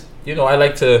 But I just, you know, I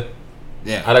like to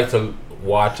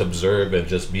watch, observe, and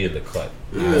just be in the cut.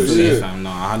 No,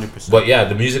 100%. But yeah,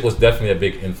 the music was definitely a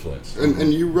big influence.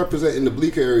 And you represent in the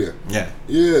Bleecker area. Yeah.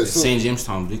 So, St.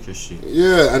 Jamestown, Bleecker Street.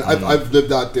 Yeah, and I've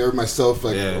lived out there myself,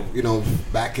 like you know,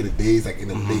 back in the days, like in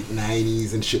the late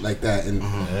 '90s and shit like that. And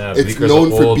it's Bleecker's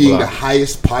known for being block. the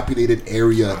highest populated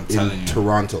area in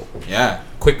Toronto. Yeah.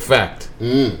 Quick fact: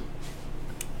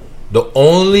 the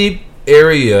only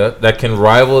area that can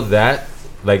rival that,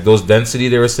 like those density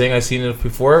they were saying, I seen it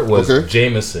before, was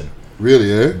Jameson.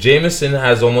 Really, eh? Jameson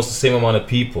has almost the same amount of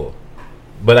people.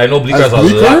 But I know Bleecker As has a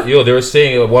Bleecker? lot. Yo, they were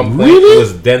saying at one point it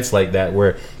was dense like that,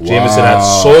 where Jameson had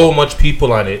so much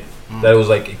people on it that it was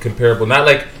like comparable. Not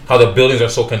like how the buildings are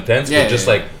so condensed, but just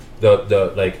like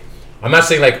the like. I'm not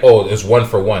saying like, oh, it's one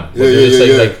for one. But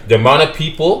like the amount of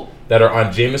people that are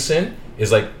on Jameson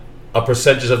is like a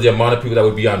percentage of the amount of people that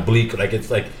would be on Bleecker. Like it's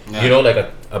like you know, like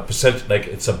a percent, like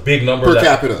it's a big number per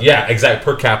capita. Yeah, exactly,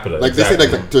 per capita. Like they say,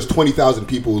 like there's 20,000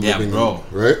 people living,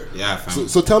 right? Yeah, fam.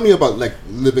 So tell me about like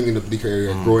living in the Bleecker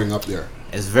area, and growing up there.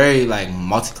 It's very like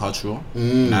multicultural.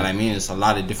 You know what I mean? It's a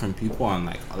lot of different people, and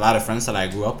like a lot of friends that I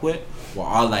grew up with were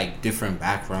all like different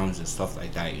backgrounds and stuff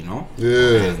like that. You know?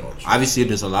 Yeah. And obviously,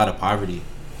 there's a lot of poverty.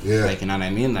 Yeah. Like, you know what I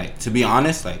mean? Like, to be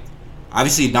honest, like,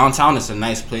 obviously downtown is a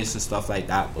nice place and stuff like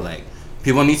that, but like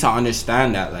people need to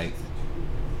understand that like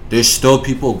there's still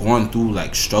people going through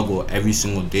like struggle every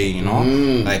single day, you know?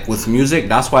 Like with music,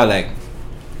 that's why like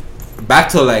back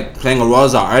to like playing a role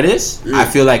as an artist, I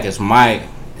feel like it's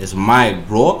my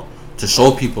role to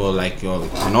show people like, yo,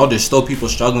 you know, there's still people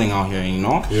struggling out here, you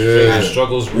know? And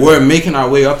struggles. We're making our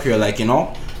way up here, like, you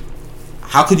know,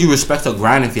 how could you respect a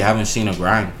grind if you haven't seen a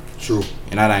grind? True.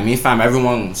 You know what I mean, fam?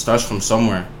 Everyone starts from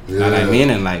somewhere. You know what I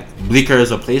mean? And like Bleecker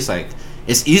is a place like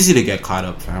it's easy to get caught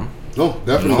up, fam. No,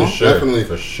 definitely, You know? definitely,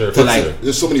 for sure. But like,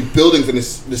 there's so many buildings and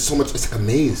there's so much. It's like a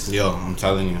maze. Yo, I'm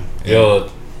telling you. Yo,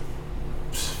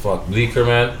 fuck Bleecker,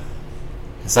 man.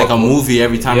 It's like a movie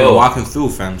every time you're walking through,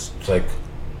 fam. It's like,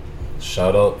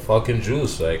 shout out fucking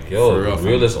Juice, like yo, For real,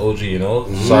 realist OG, you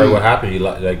know. Sorry, what happened?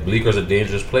 Like Bleecker's a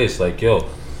dangerous place. Like yo,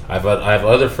 I have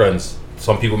other friends.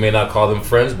 Some people may not call them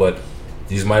friends, but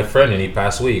he's my friend, and he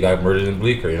passed away. He got murdered in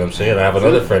Bleecker. You know what I'm saying? I have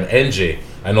another friend, NJ.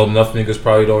 I know enough niggas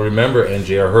probably don't remember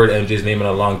NJ or heard NJ's name in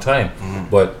a long time,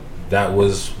 but that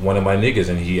was one of my niggas,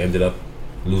 and he ended up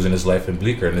losing his life in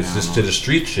Bleecker, and it's just to the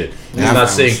street shit. He's not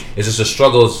saying it's just the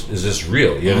struggles is just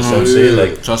real. You understand what I'm saying?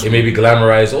 Like it may be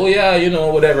glamorized. Oh yeah, you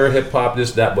know, whatever, hip hop,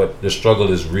 this that, but the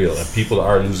struggle is real, and people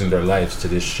are losing their lives to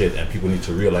this shit, and people need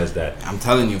to realize that. I'm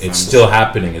telling you, it's still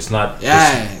happening. It's not.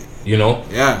 You know.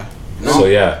 Yeah. So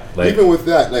yeah, like even with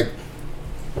that, like,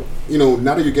 you know,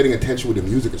 now that you're getting attention with the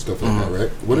music and stuff like that, right?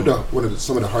 What are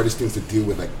some of the hardest things to deal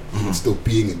with, like still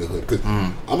being in the hood? Because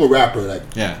I'm a rapper, like,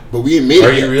 but we ain't made it.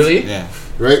 Are you really? Yeah.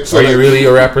 Right. So are like, you really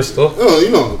a rapper still? Oh,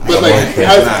 you know, but like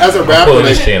as a rapper, I'm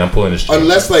pulling this chain.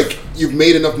 Unless like you've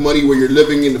made enough money where you're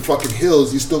living in the fucking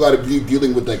hills, you still got to be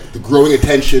dealing with like the growing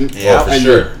attention. And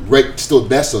you're right still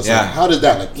best. So like, how does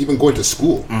that, like, even going to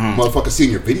school, motherfucker seeing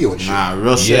your video and shit? Nah,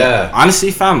 real shit. Honestly,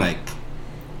 fam, like,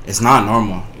 it's not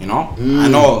normal, you know? I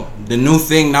know the new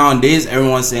thing nowadays,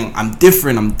 everyone's saying, I'm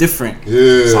different.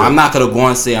 Yeah. So I'm not going to go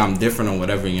and say I'm different or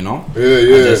whatever, you know? Yeah.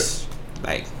 I just,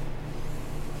 like,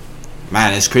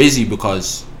 man, it's crazy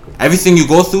because everything you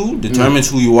go through determines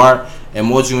who you are and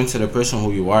molds you into the person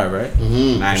who you are, right?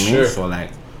 You know what I mean? So,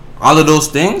 like, all of those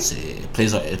things, it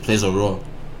plays a role.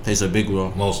 Plays a big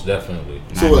role. Most definitely.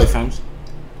 So, like,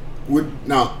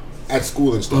 now, at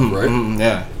school and stuff, right?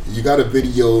 Yeah. You got a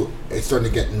video, it's starting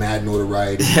to get mad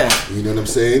notoriety. You know what I'm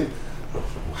saying?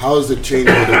 How has it changed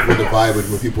with the vibe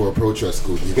when people approach you at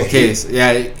school? You get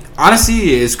so,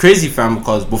 honestly, it's crazy, fam,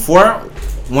 because before,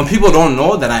 when people don't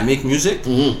know that I make music,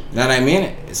 you know what I mean?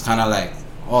 It's kind of like,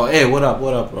 oh, hey, what up,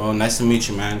 bro? Nice to meet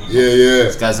you, man. Yeah.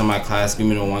 This guy's in my class, give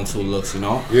me the 1-2 looks, you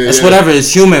know? It's whatever,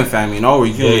 it's human, fam, you know?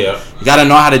 We're human. You gotta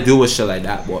know how to deal with shit like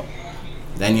that, boy.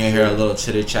 Then you hear a little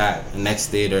chitter chat. The next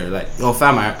day they're like, yo,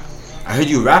 fam, I heard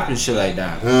you rap and shit like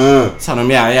that. Tell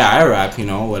them, yeah, I rap, you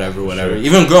know, whatever.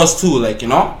 Even girls too, like, you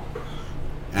know.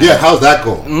 And how's that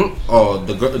go? Oh,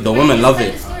 the women love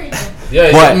it.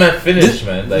 Yeah, but man, finish,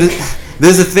 man. Like,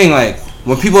 there's a thing, like,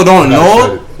 when people don't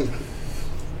know,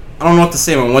 I don't know what to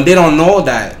say, man. When they don't know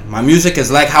that my music is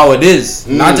like how it is,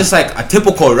 not just like a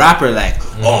typical rapper, like,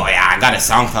 oh yeah, I got a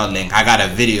SoundCloud link, I got a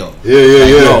video.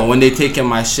 No, when they take in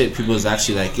my shit, people's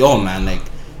actually like, yo, man, like,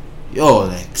 yo,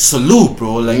 like, salute,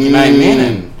 bro, like, you know what I mean?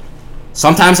 And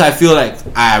sometimes I feel like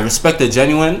I respect the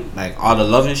genuine, like all the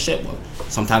love and shit, but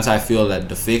sometimes I feel that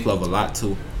the fake love a lot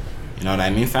too. You know what I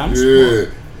mean, fam?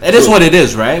 Yeah. It is what it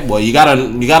is, right? Well, you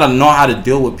gotta know how to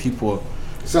deal with people.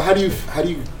 So how do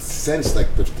you sense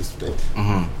like this thing?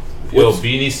 Yo,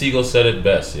 Beanie Siegel said it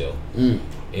best, yo.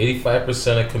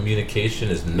 85% of communication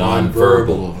is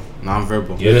non-verbal.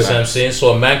 Non-verbal. You understand what I'm saying?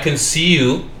 So a man can see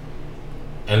you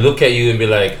and look at you and be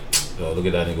like, yo, look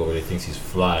at that nigga over there, thinks he's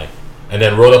fly. And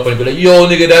then roll up and be like, yo,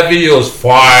 nigga, that video is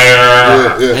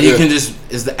fire. And you can just,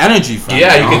 it's the energy from you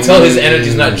can tell his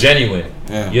energy's not genuine.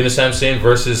 Yeah. You understand what I'm saying?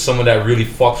 Versus someone that really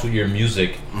fucks with your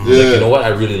music. Like, you know what? I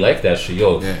really like that shit.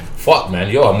 Yo, fuck, man.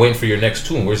 Yo, I'm waiting for your next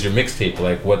tune. Where's your mixtape?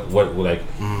 Like, what, like,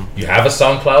 you have a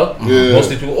SoundCloud?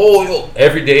 Mostly people, yo,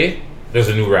 every day, there's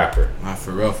a new rapper. Not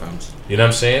for real, fams. You know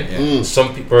what I'm saying?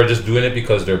 Some people are just doing it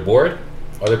because they're bored.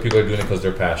 Other people are doing it because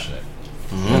they're passionate.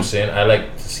 You know what I'm saying? I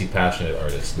like to see passionate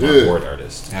artists, not bored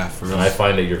artists. Yeah, for real. And I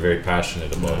find that you're very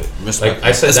passionate about it. Respect. Like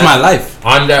I said, it's my life.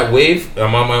 On that wave,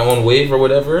 I'm on my own wave or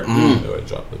whatever. Oh, I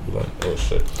dropped it. Oh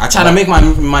shit. I try to make my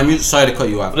music. Sorry to cut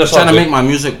you off. I try to make my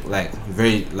music like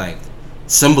very like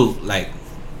symbol, like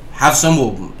have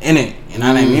symbol in it. You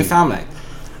know what I mean, fam? Like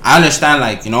I understand,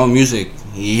 like, you know, music.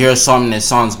 You hear something that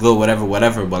sounds good,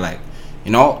 whatever. But like,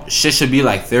 you know, shit should be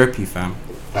like therapy, fam.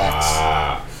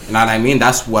 You know what I mean?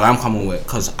 That's what I'm coming with.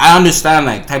 Because I understand,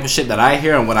 like, type of shit that I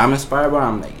hear and what I'm inspired by.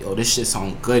 I'm like, yo, this shit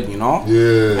sound good, you know?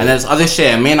 Yeah. And there's other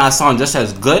shit. It may not sound just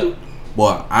as good,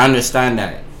 but I understand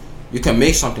that you can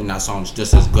make something that sounds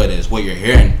just as good as what you're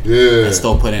hearing. Yeah. And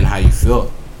still put in how you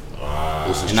feel. You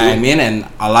know what I mean? And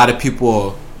a lot of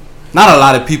people, not a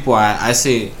lot of people, I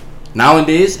say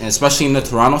nowadays, and especially in the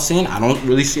Toronto scene, I don't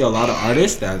really see a lot of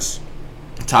artists that's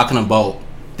talking about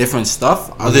different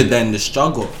stuff other than the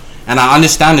struggle. And I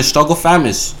understand the struggle, fam,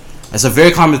 it's a very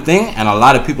common thing, and a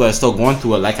lot of people are still going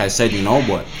through it, like I said, you know,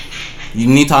 but you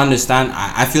need to understand,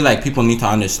 I feel like people need to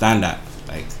understand that,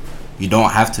 like, you don't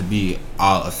have to be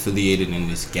all affiliated in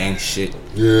this gang shit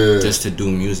just to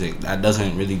do music. That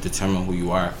doesn't really determine who you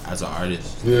are as an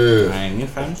artist. You know what I mean,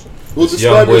 fam? Well, this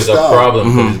young boy's a problem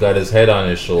because he's got his head on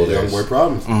his shoulders. Young boy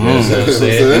problems. You know what I'm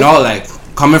saying? You know, like,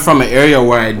 coming from an area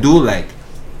where I do, like,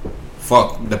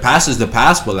 fuck, the past is the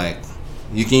past, but, like,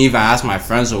 you can even ask my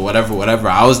friends or whatever.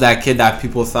 I was that kid that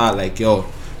people thought, like, yo,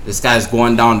 this guy's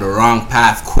going down the wrong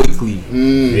path quickly.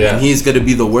 And he's going to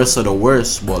be the worst of the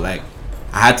worst. But, like,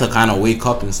 I had to kind of wake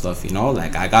up and stuff, you know?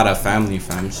 Like, I got a family,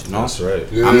 fams, you know? That's right.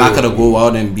 I'm not going to go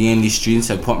out and be in these streets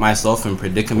and put myself in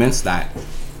predicaments that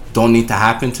don't need to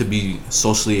happen to be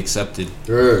socially accepted.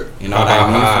 You know what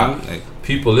I mean, fam? Like,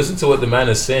 people, listen to what the man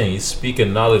is saying. He's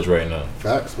speaking knowledge right now.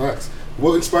 Facts.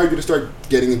 What inspired you to start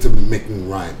getting into making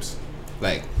rhymes?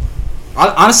 Like,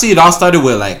 honestly, it all started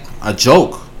with, like, a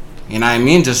joke. You know what I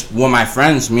mean? Just with my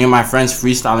friends, me and my friends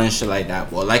freestyling and shit like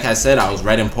that. Well, like I said, I was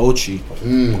writing poetry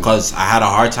because I had a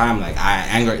hard time. Like, I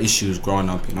had anger issues growing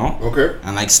up, you know? Okay.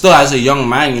 And, like, still as a young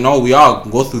man, you know, we all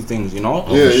go through things, you know?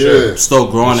 Sure.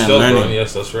 Still growing and learning.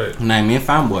 Yes, that's right. You know what I mean,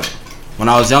 fam? But when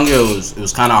I was younger, it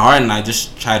was kind of hard, and I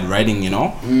just tried writing, you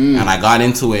know? And I got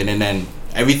into it, and then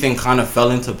everything kind of fell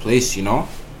into place, you know?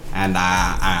 And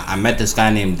I met this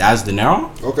guy named Daz Dinero.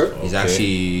 Okay.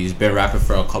 He's been rapping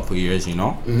for a couple years, you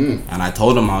know. And I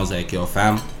told him, I was like, yo,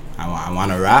 fam, I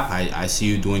want to rap. I see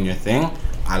you doing your thing.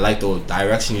 I like the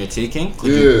direction you're taking.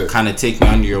 Could you kind of take me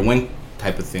under your wing,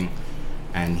 type of thing?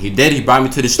 And he did. He brought me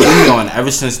to the studio, and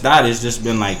ever since that, it's just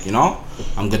been like, you know,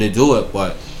 I'm gonna do it.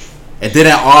 But it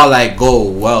didn't all like go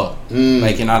well.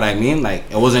 Like, you know what I mean? Like,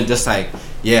 it wasn't just like,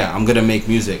 yeah, I'm gonna make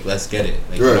music. Let's get it.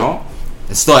 Like, you know.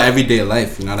 It's still everyday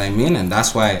life, you know what I mean? And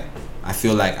that's why I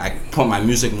feel like I put my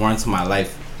music more into my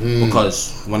life.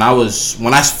 Because when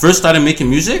I first started making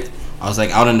music, I was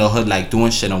like out in the hood, like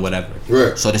doing shit and whatever.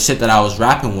 Right. So the shit that I was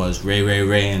rapping was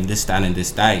Ray and this,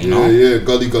 that, you know? Yeah,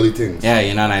 gully things. Yeah,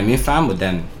 you know what I mean, fam? But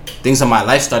then things in my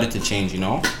life started to change, you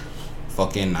know?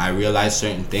 Fucking, I realized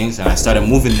certain things and I started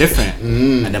moving different.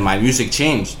 And then my music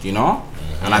changed, you know?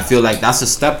 And I feel like that's a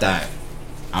step that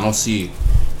I don't see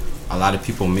a lot of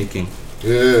people making.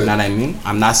 You know what I mean?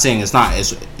 I'm not saying it's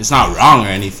not wrong or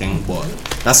anything, but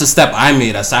that's a step I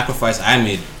made, a sacrifice I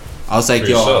made. I was like,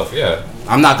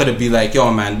 I'm not gonna be like,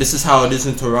 yo, man, this is how it is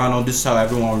in Toronto, this is how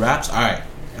everyone raps. Alright,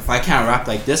 if I can't rap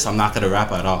like this, I'm not gonna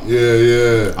rap at all.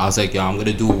 I was like, yo, I'm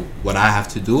gonna do what I have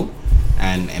to do,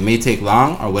 and it may take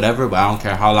long or whatever, but I don't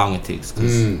care how long it takes,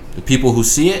 because the people who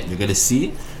see it, they're gonna see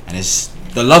it, and it's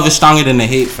the love is stronger than the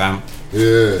hate, fam. Yeah.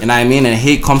 You know what I mean? And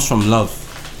hate comes from love.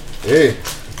 Hey,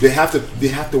 they have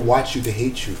to watch you to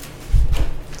hate you.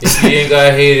 If you ain't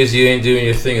got haters, you ain't doing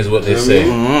your thing, is what they say.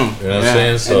 Mm-hmm. You know what I'm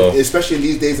saying? So, and especially in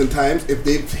these days and times, if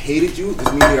they've hated you,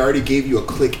 this means they already gave you a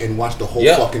click and watched the whole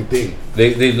fucking thing.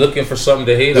 They looking for something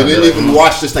to hate on. They didn't even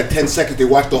watch just like 10 seconds. They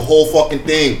watched the whole fucking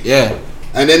thing. Yeah.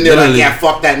 And then they're like, yeah,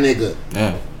 fuck that nigga.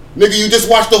 Yeah. Nigga, you just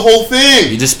watched the whole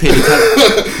thing. You just paid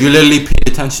attention. You literally paid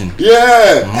attention.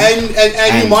 Yeah. And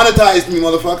you monetized me,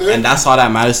 motherfucker. And that's all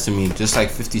that matters to me. Just like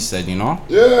 50 said, you know?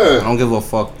 Yeah. I don't give a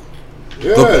fuck.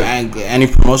 Yeah. Any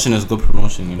promotion is good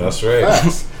promotion. You know? That's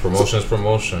right. Promotion is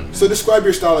promotion. So describe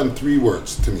your style in 3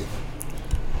 words to me.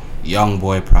 Young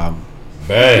boy problem.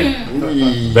 Bang.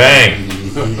 Bang.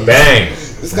 Bang.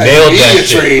 This guy nailed that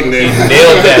shit.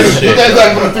 Nailed that shit. That's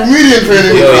like from the media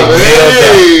training. Yo,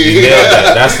 you nailed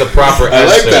that. That's the proper answer. I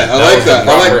like that. I like that.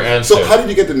 Proper answer. So how did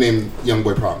you get the name Young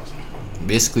Boy Problems?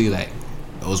 Basically, like,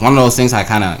 it was one of those things I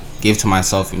kind of gave to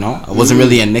myself, you know? It wasn't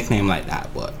really a nickname like that,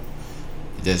 but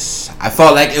I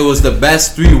felt like it was the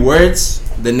best 3 words,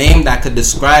 the name that could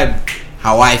describe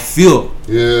how I feel.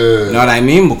 Yeah. You know what I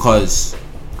mean? Because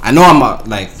I know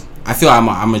I feel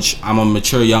I'm a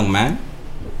mature young man.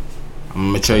 I'm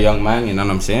a mature young man, you know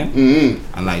what I'm saying?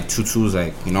 Mm-hmm. And like Tutu's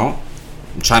like, you know,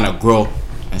 I'm trying to grow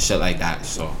and shit like that.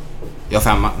 So, yo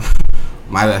fam,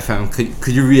 my bad fam,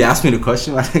 could you re-ask me the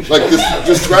question? Like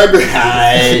describe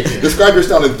your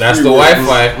style in 3 That's the words.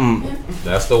 Wi-Fi.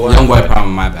 That's the Wi-Fi. Young boy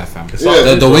problem, my bad fam.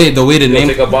 Yeah. The way the name.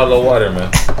 Take a bottle of water,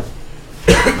 man.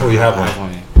 Oh, you have one.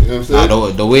 You know what I'm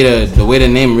saying? The way the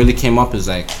name really came up is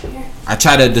like, I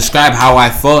try to describe how I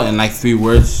felt in like 3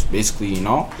 words, basically, you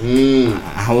know.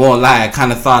 I won't lie, I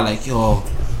kind of thought like, yo,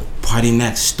 Party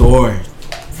Next Door,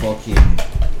 fucking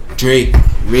Drake,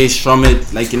 Ray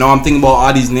Shrummet, like, you know, I'm thinking about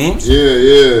all these names.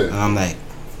 Yeah. And I'm like,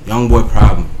 Young Boy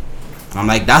Problem. And I'm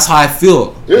like, that's how I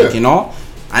feel. Yeah. Like, you know,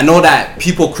 I know that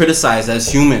people criticize as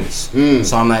humans.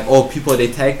 So I'm like, oh, they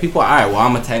tag people. All right, well,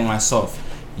 I'm gonna tag myself,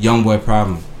 Young Boy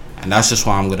Problem, and that's just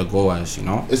why I'm gonna go as, you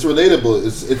know. It's relatable.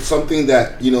 It's something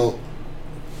that, you know,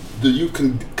 you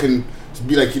can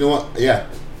be like, you know what? Yeah,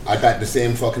 I got the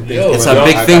same fucking thing. It's a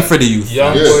big thing for the youth.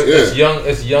 Young boy,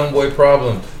 it's young boy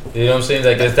problem. You know what I'm saying?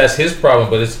 Like that's his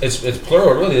problem, but it's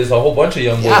plural really. There's a whole bunch of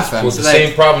young boys with the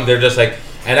same problem. They're just like,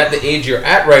 and at the age you're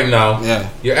at right now,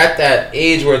 you're at that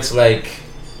age where it's like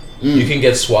you can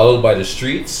get swallowed by the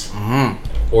streets,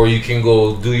 or you can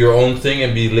go do your own thing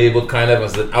and be labeled kind of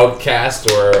as an outcast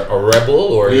or a rebel,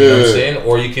 or you know what I'm saying,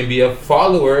 or you can be a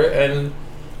follower and.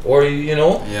 Or you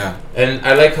know, and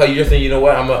I like how you're thinking. You know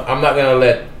what? I'm not gonna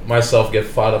let myself get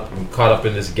caught up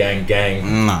in this gang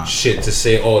shit to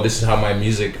say, oh, this is how my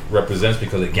music represents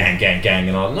because of gang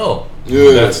and all. No,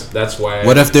 that's why.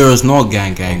 What if there was no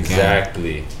gang?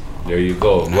 Exactly. There you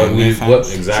go. You know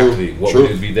what would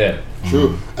it be then?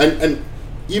 True. And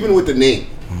even with the name,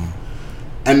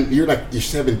 and you're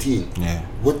 17. Yeah.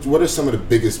 What are some of the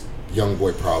biggest young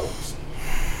boy problems?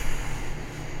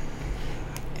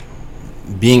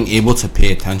 Being able to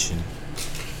pay attention.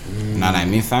 You know what I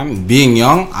mean, fam? Being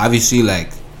young, obviously, like,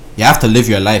 you have to live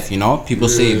your life, you know? People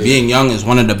say being young is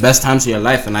one of the best times of your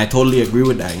life, and I totally agree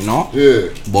with that, you know?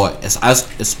 Yeah. But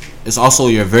it's also,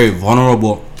 you're very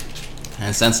vulnerable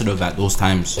and sensitive at those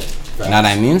times. You know what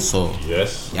I mean? So,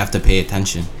 yes, you have to pay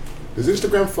attention. Does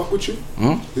Instagram fuck with you?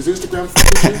 Does Instagram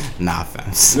fuck with you? Nah,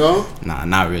 fam. No? Nah,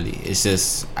 not really. It's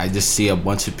just, I just see a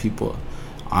bunch of people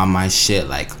on my shit,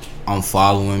 like,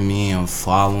 unfollowing me,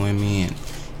 and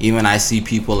even I see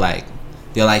people like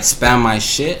they'll like spam my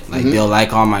shit, like they'll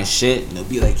like all my shit, and they'll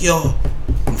be like, yo,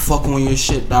 I'm fucking with your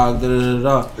shit, dog,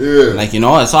 Yeah. Like, you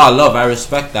know, it's all love, I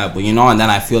respect that, but you know, and then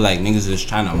I feel like niggas is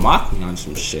trying to mock me on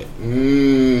some shit.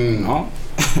 You know?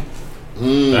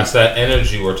 That's that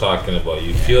energy we're talking about.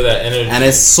 You feel that energy, and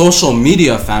it's social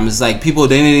media, fam. It's like people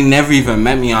they never even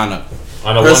met me on a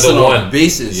personal one-to-one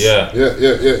basis. Yeah.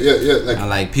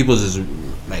 Like people's is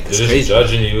like, they're just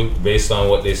judging you based on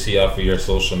what they see off of your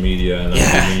social media, and not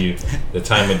giving you the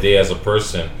time of day as a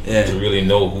person to really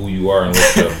know who you are and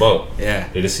what you're about.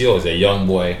 They just see, oh, it's a young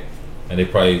boy, and they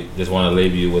probably just want to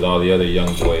label you with all the other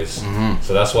young boys.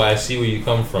 So that's why I see where you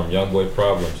come from, young boy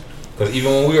problems. Because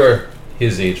even when we were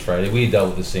his age, Friday, we dealt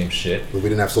with the same shit. But we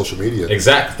didn't have social media.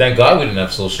 Exactly. Thank God we didn't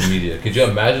have social media. Could you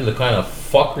imagine the kind of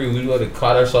fucking we would have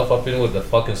caught ourselves up in with the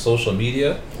fucking social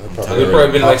media? We'd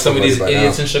probably been like some of these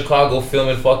idiots in Chicago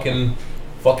filming fucking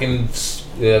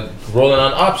rolling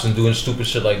on ops and doing stupid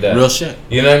shit like that. Real shit.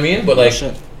 You know what I mean? But like,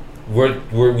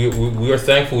 we are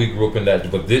thankful we grew up in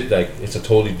that. But this, like, it's a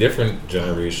totally different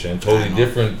generation, totally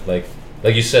different. Like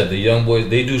you said, the young boys,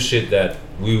 they do shit that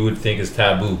we would think is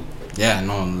taboo. Yeah,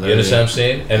 no. You understand what I'm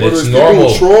saying? And Well, it's there's normal.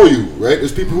 people who troll you, right?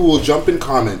 There's people who will jump in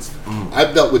comments.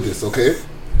 I've dealt with this, okay?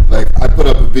 Like, I put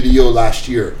up a video last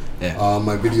year,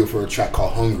 my video for a track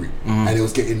called Hungry, and it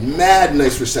was getting mad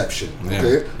nice reception,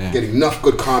 okay? Getting enough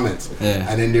good comments.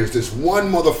 And then there's this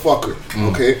one motherfucker,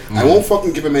 okay? I won't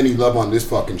fucking give him any love on this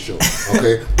fucking show,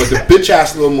 okay? But the bitch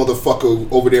ass little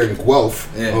motherfucker over there in Guelph,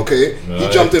 okay? He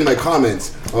jumped in my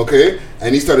comments, okay?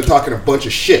 And he started talking a bunch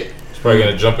of shit. He's probably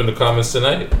gonna jump in the comments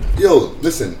tonight. Yo,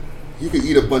 listen, you could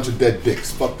eat a bunch of dead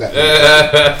dicks. Fuck that.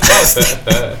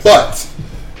 But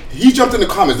he jumped in the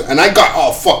comments, and I got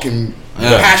all fucking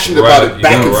passionate about it,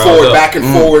 back and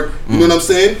forward. You know what I'm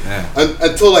saying?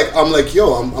 Until like I'm like,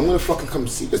 yo, I'm gonna fucking come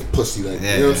see this pussy, like, you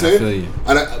know what I'm saying? I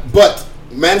feel you. But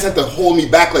man's had to hold me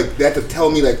back, like they had to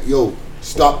tell me, like, yo,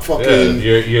 stop fucking.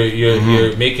 Yeah,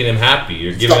 you're making him happy.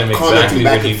 You're giving him exactly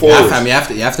what he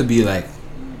wants. You have to be like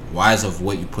wise of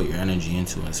what you put your energy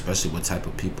into, especially what type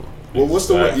of people. Well, what's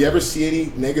the word? You ever see any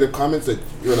negative comments that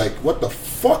you're like, what the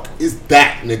fuck is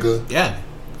that, nigga?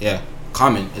 Yeah,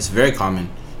 common. It's very common.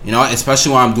 You know,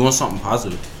 especially when I'm doing something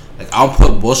positive. Like, I'll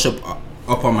put bullshit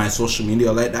up on my social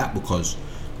media like that because,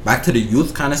 back to the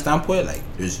youth kind of standpoint, like,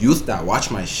 there's youth that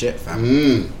watch my shit, fam.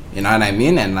 You know what I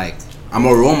mean? And, like, I'm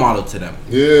a role model to them.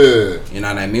 Yeah. You know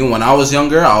what I mean? When I was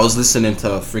younger, I was listening to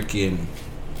freaking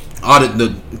all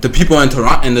the people in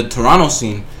the Toronto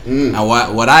scene. And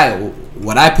what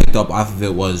I picked up off of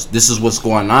it was, this is what's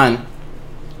going on.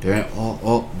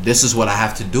 This is what I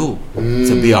have to do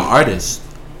to be an artist.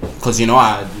 Because, you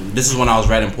know, this is when I was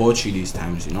writing poetry these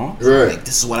times, you know? So, like,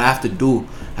 this is what I have to do.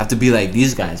 I have to be like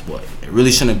these guys, but it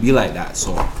really shouldn't be like that.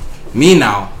 So, me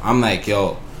now, I'm like,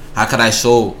 yo, how could I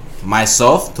show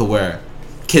myself to where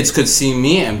kids could see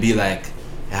me and be like,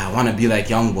 yeah, I want to be like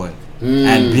Youngboy.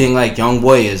 And being like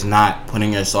Youngboy is not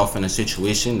putting yourself in a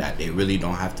situation that they really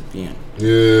don't have to be in.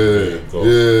 Yeah.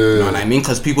 You know what I mean?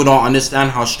 Because people don't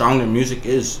understand how strong their music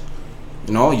is.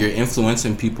 You know, you're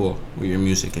influencing people with your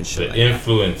music and shit. The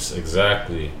influence,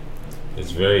 exactly.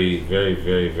 It's very, very,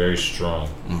 very, very strong.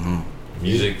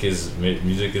 Music is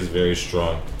very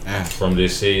strong. From they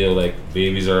say, like,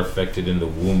 babies are affected in the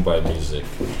womb by music.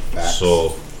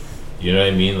 So, you know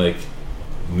what I mean? Like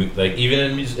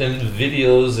even in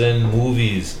videos and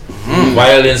movies,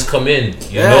 violins come in.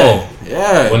 You know,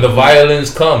 when the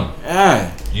violins come,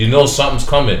 you know something's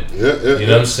coming. You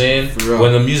know what I'm saying?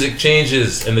 When the music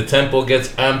changes and the tempo gets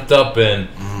amped up and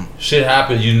shit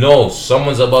happens, you know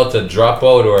someone's about to drop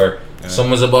out or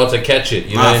someone's about to catch it.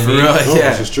 You know what I mean? No,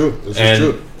 this is true. This is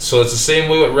true. So it's the same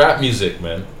way with rap music,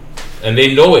 man. And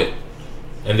they know it,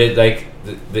 and they like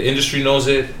the industry knows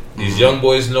it. These young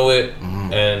boys know it,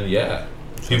 and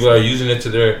people are using it to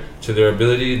their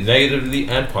ability, negatively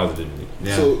and positively.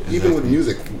 So even with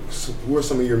music, who are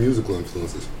some of your musical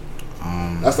influences?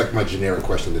 That's like my generic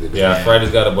question today. Yeah,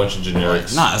 Friday's got a bunch of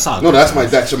generics. Nah, that's not. No, that's my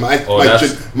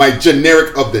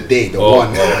generic of the day. The one.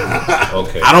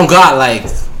 Okay. I don't got like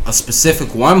a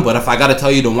specific one, but if I gotta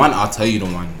tell you the one, I'll tell you the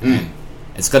one. And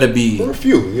it's gonna be. There are a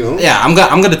few, you know. Yeah, I'm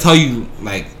gonna tell you,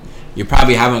 like, you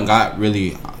probably haven't got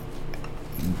really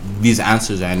these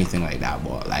answers or anything like that,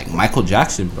 but like Michael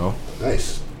Jackson, bro.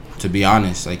 Nice. To be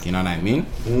honest, like, you know what I mean?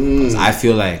 'Cause I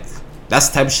feel like that's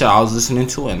the type of shit I was listening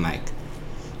to, and like,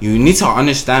 you need to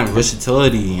understand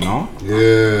versatility, you know?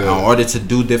 Yeah. In order to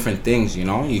do different things, you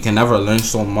know? You can never learn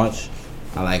so much.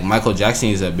 And like, Michael Jackson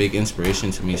is a big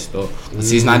inspiration to me still. 'Cause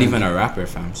he's not even a rapper,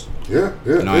 fams. Yeah.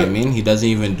 You know what I mean? He doesn't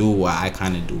even do what I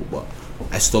kind of do, but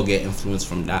I still get influence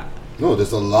from that. No,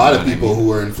 there's a lot of people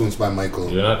who are influenced by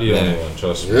Michael. You're not the only one,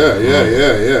 trust me.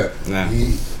 Yeah.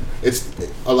 It's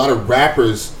a lot of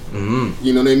rappers.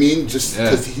 You know what I mean? Just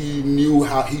because he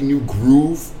knew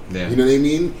groove. You know what I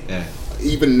mean? Yeah.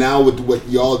 Even now with what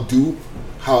y'all do,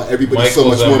 how everybody's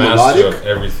Michael's so much more melodic. Of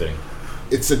everything.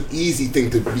 It's an easy thing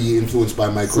to be influenced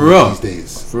by Michael these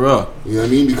days. For real. You know what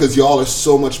I mean? Because y'all are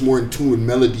so much more in tune with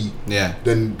melody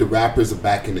than the rappers of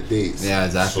back in the days. Yeah,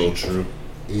 exactly. So true.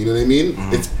 You know what I mean?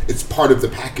 It's part of the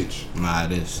package. Nah,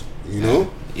 it is. You know?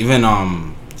 Even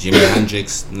Jimi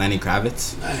Hendrix, Lenny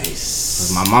Kravitz.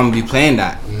 Nice. My mom be playing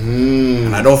that.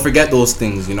 And I don't forget those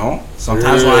things, you know?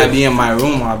 Sometimes when I be in my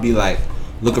room, I'll be like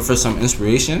looking for some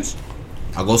inspirations.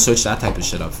 I'll go search that type of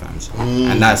shit up, fams.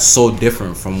 And that's so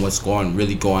different from what's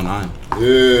really going on.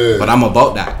 Yeah. But I'm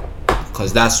about that.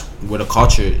 Because that's where the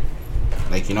culture,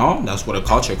 like, you know? That's where the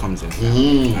culture comes in.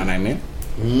 You know what I mean?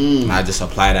 And I just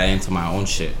apply that into my own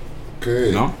shit. Okay.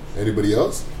 You know? Anybody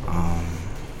else?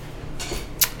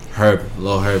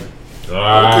 Lil Herb. Okay. You know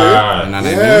what I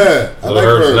mean? I like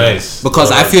Herb's nice.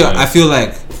 Because I feel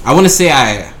like I wouldn't say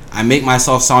I make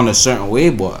myself sound a certain way,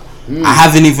 but I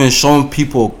haven't even shown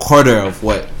people a quarter of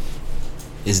what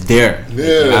is there. Yeah.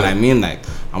 You know what I mean? Like,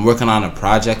 I'm working on a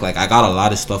project. Like, I got a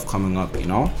lot of stuff coming up, you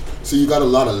know? So you got a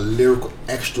lot of lyrical,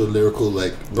 extra lyrical,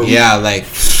 like... Yeah, like...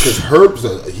 Because Herb's,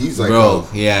 he's like bro,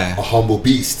 a humble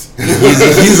beast.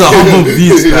 He's a humble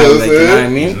beast, You know man. what I'm Like, you know what I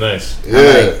saying? mean? Nice.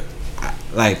 Yeah.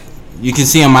 Like, you can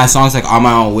see in my songs, like, On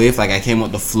My Own Wave, like, I came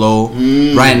with the flow.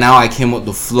 Right now, I came with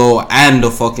the flow and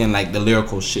the fucking, like, the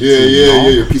lyrical shit, Yeah, too, you know?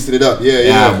 you're piecing it up.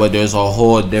 Yeah. But there's a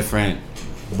whole different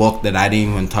book that I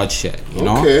didn't even touch yet, you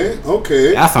know?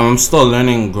 Okay. Yeah, fam, I'm still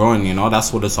learning and growing, you know?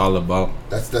 That's what it's all about.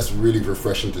 That's really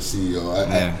refreshing to see, yo.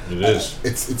 It is.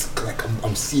 It's like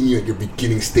I'm seeing you at your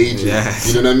beginning stages. Yeah.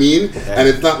 You know what I mean? Yeah. And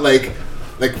it's not like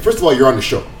first of all, you're on the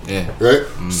show. Yeah. Right?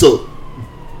 So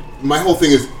my whole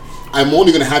thing is I'm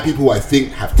only gonna have people who I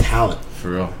think have talent.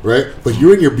 For real. Right? But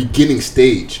you're in your beginning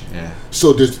stage. Yeah.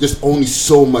 So there's only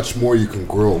so much more you can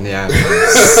grow. Yeah.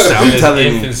 I'm I'm telling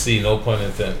in you. his infancy, no pun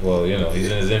intended. Well, you know,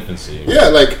 he's in his infancy. Yeah,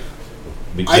 like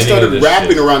Beginning I of started this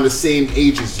rapping shit. around the same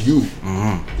age as you.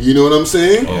 You know what I'm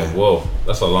saying? Oh, whoa.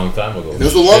 That's a long time ago. It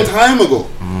was a long time ago.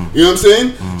 You know what I'm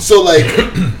saying? So like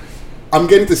I'm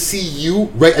getting to see you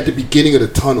right at the beginning of the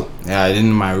tunnel. Yeah,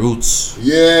 in my roots.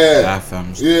 Yeah. Yeah,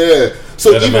 fam. Yeah.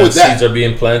 So Better even man, with that, seeds are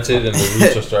being planted and the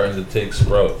roots are starting to take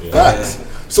sprout. You know? facts.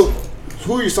 So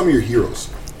who are some of your heroes?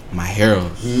 My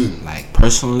heroes. Like,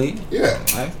 personally. Yeah.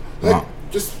 Like, Like,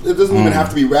 just it doesn't even have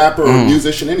to be rapper or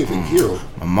musician, anything. Hero.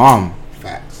 my mom.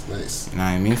 Facts. Nice. You know what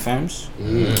I mean, fams?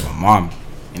 My mom.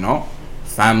 You know?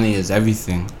 Family is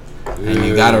everything. And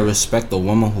you gotta respect the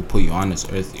woman who put you on this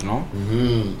earth, you know?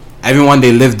 Everyone,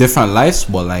 they live different lives,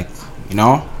 but like, you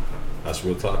know, That's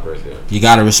real talk right there. you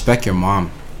gotta respect your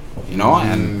mom, you know?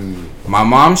 And my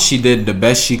mom, she did the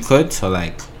best she could to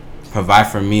like provide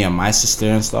for me and my sister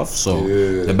and stuff. So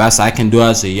the best I can do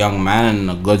as a young man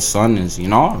and a good son is, you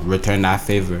know, return that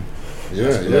favor.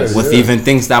 With even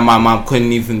things that my mom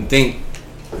couldn't even think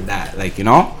that, like, you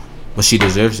know, but she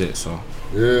deserves it. So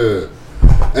Yeah.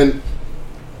 And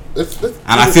let's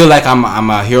I feel like I'm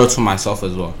a hero to myself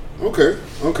as well. Okay.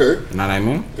 You know what I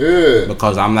mean? Yeah.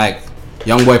 Because I'm like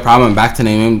young boy problem. Back to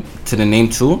the name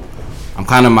too. I'm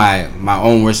kind of my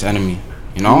own worst enemy.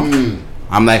 You know?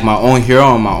 I'm like my own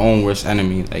hero and my own worst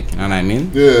enemy. Like, you know what I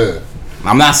mean? Yeah.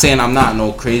 I'm not saying I'm not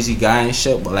no crazy guy and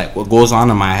shit, but like what goes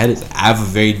on in my head is I have a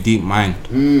very deep mind.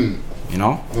 You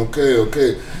know?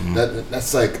 Okay.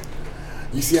 That's like,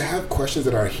 you see, I have questions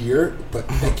that are here, but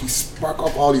like you spark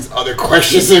up all these other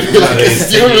questions and be like, It's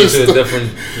taking you to a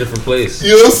different place.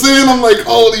 You know what I'm saying? I'm like,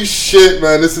 holy shit,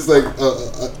 man! This is like,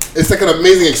 it's like an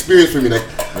amazing experience for me. Like,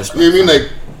 you know what I mean? Like,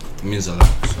 it means a lot.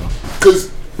 So.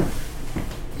 Because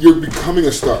you're becoming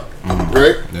a star,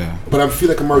 right? Yeah. But I feel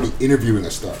like I'm already interviewing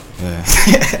a star.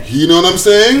 Yeah. You know what I'm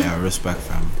saying? Yeah, respect,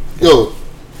 fam. Yo,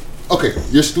 okay,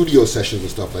 your studio sessions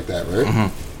and stuff like that, right?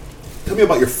 Tell me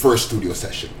about your first studio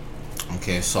session.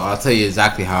 Okay, so I'll tell you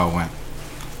exactly how it went.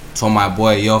 Told my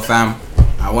boy, yo, fam,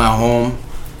 I went home,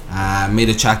 I made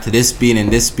a track to this beat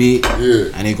and this beat,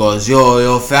 and he goes,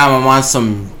 yo, fam, I'm on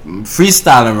some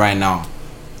freestyling right now.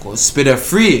 Go spit it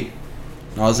free.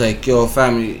 And I was like, yo,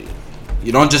 fam,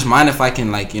 you don't just mind if I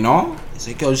can, like, you know? He's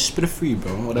like, yo, just spit it free,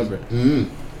 bro, whatever.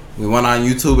 We went on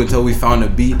YouTube until we found a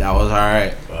beat that was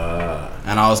alright.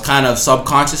 And I was kind of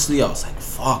subconsciously, I was like,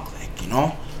 fuck, like, you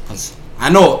know? Because I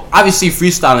know, obviously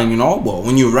freestyling, you know, but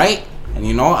when you write, and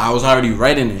you know, I was already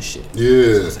writing this shit.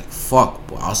 Yeah. So I was like, fuck,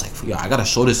 bro. I was like, yo, I gotta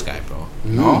show this guy, bro.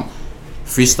 You know?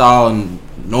 Freestyle and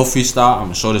no freestyle, I'm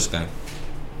gonna show this guy.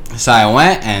 So I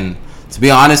went, and to be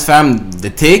honest, fam,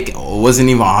 the take wasn't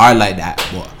even hard like that,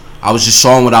 but I was just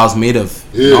showing what I was made of.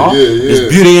 You know? There's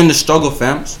beauty in the struggle,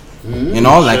 fam. You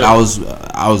know, like I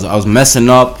was messing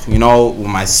up, you know, with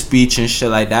my speech and shit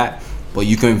like that. But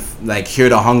you can like hear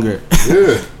the hunger.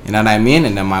 Yeah. You know what I mean?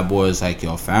 And then my boy was like,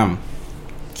 yo, fam,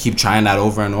 keep trying that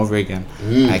over and over again.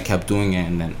 I kept doing it,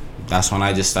 and then that's when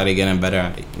I just started getting better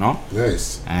at it, you know?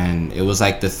 Nice. And it was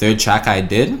like the third track I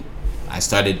did, I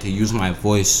started to use my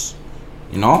voice,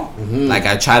 you know? Like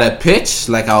I tried to pitch,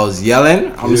 like I was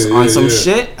yelling on some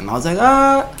shit, and I was like,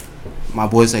 my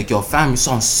boy's like, yo, fam, you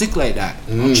sound sick like that.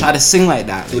 Don't try to sing like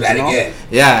that. Do like, that you know? again.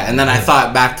 Yeah, and then I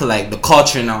thought back to like the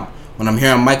culture now. When I'm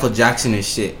hearing Michael Jackson and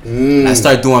shit, and I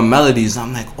start doing melodies,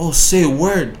 I'm like, oh, say a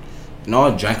word. You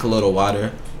know, drank a little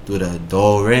water, do the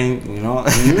do ring, you know,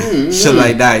 shit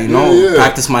like that, you know,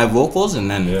 practice my vocals, and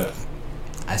then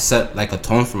I set like a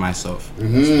tone for myself.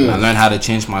 And I learned how to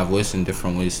change my voice in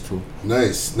different ways too.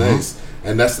 Nice.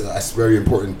 And that's very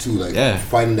important too, like,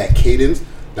 finding that cadence,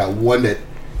 that one that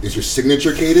is your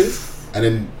signature cadence, and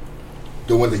then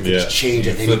the ones that you can just change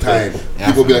at any flip time. it. Yeah,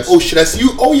 People be like, "Oh shit, that's you."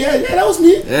 "Oh yeah, that was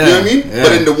me." Yeah, you know what I mean? yeah. But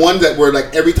then the ones that were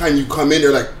like every time you come in,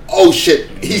 they're like, "Oh shit,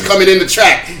 he's coming in the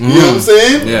track." You know what I'm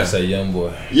saying? Yeah. It's a young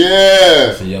boy.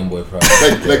 Yeah. It's a young boy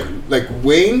problem. Like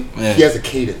Wayne, Yeah. he has a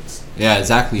cadence. Yeah,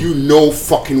 exactly. You know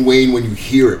fucking Wayne when you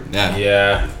hear him. Yeah.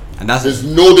 Yeah. And that's There's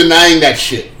no denying that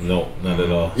shit. No, not at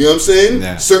all. You know what I'm saying?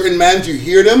 Yeah. Certain mans, you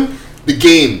hear them, the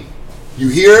game. You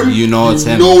hear him, You know it's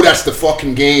him. You know that's the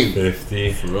fucking game.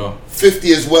 50. for real.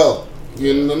 50 as well.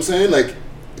 You know what I'm saying? Like,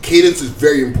 cadence is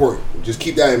very important. Just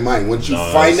keep that in mind. Once you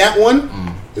find that one,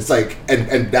 it's like,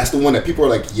 and that's the one that people are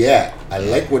like, yeah, I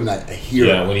like when I hear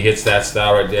Yeah, it. when he hits that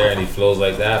style right there and he flows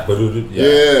like that.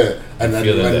 Yeah. And then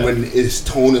Feeling that. when his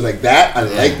tone is like that, I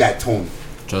like that tone.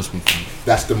 Trust me, fam.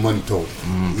 That's the money tone.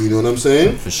 You know what I'm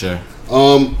saying? For sure.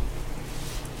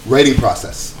 Writing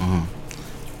process.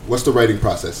 What's the writing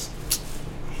process?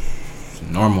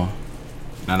 Normal.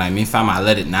 You know what I mean, fam? I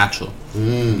let it natural.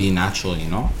 Be natural, you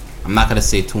know? I'm not gonna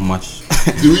say too much.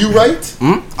 Do you write?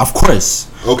 Of course.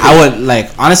 Okay. I would like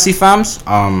honestly, fams.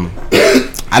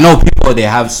 I know people they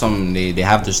have some they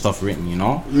have their stuff written, you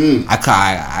know.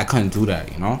 I couldn't do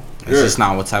that, you know. It's Yeah. just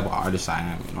not what type of artist I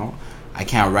am, you know. I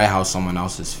can't write how someone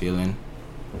else is feeling.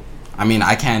 I mean,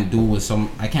 I can't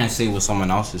say what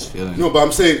someone else is feeling. No, but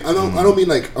I'm saying I don't mean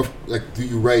like do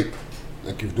you write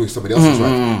like you're doing somebody else's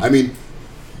writing? I mean,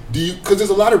 do you? Because there's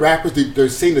a lot of rappers they're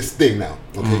saying this thing now,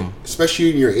 okay?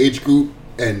 Especially in your age group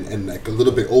and like a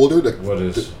little bit older. Like What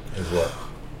is what?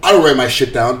 I don't write my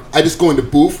shit down. I just go in the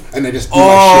booth and I just do my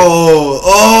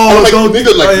Oh, shit. I'm like,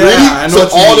 nigga, like really? I know So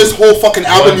what you all mean. this whole fucking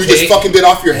album One you just take, fucking did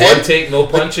off your head? One take, no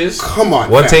punches. Come on,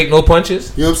 One fam. take, no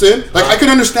punches. You know what I'm saying? Like I can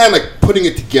understand like putting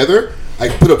it together.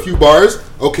 Like put a few bars.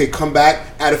 Okay, come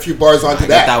back, add a few bars onto I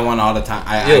get that one all the time.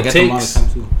 I get them all the takes, time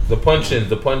too. the punch ins,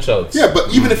 the punch outs. Yeah,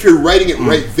 but even if you're writing it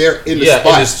right there in the spot,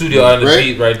 in the studio on the right?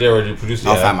 beat right there where you produce it.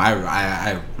 No, Yeah. fam,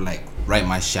 I like write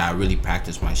my shit. I really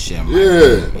practice my shit.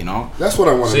 Yeah. You know. That's what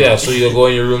I want So to yeah, know. so you'll go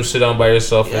in your room, sit down by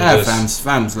yourself, Yeah, and just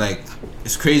fams, like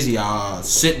it's crazy. I'll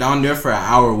sit down there for an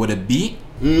hour with a beat.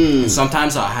 And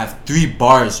sometimes I'll have 3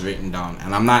 bars written down,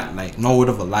 and I'm not like no word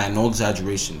of a lie, no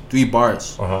exaggeration. 3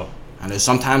 bars. And there's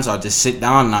sometimes I'll just sit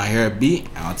down and I'll hear a beat,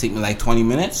 and it'll take me like 20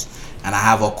 minutes, and I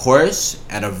have a chorus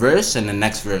and a verse and the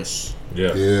next verse.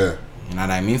 yeah. Yeah. You know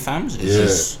what I mean, fams? It's Yeah.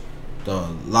 just the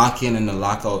lock in and the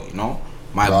lockout, you know?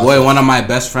 My Process. boy, one of my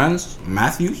best friends,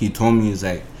 Matthew, he told me, he's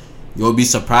like, you'll be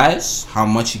surprised how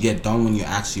much you get done when you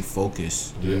actually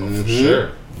focus. Yeah, for sure.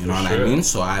 You know For what sure. I mean?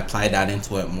 So I applied that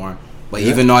into it more. But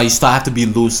even though you still have to be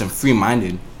loose and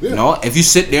free-minded, you know? If you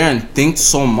sit there and think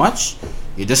so much,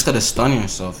 you're just gonna stun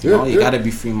yourself, you know? You gotta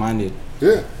be free-minded.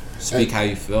 Yeah. Speak And- how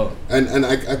you feel. And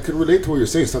I could relate to what you're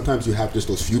saying. Sometimes you have just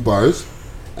those few bars,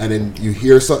 and then you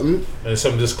hear something, And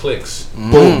something just clicks.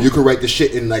 boom, you can write the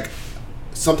shit in like.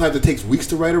 Sometimes it takes weeks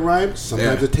to write a rhyme.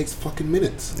 Sometimes Yeah. it takes fucking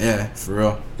minutes. Yeah, for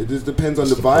real. It just depends on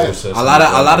the vibe. process. A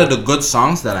lot of the good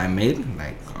songs that I made,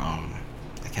 like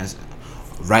I can't say,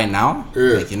 right now,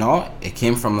 like you know, it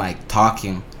came from like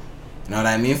talking. You know what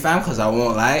I mean, fam? Because I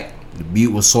won't lie, the beat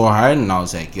was so hard, and I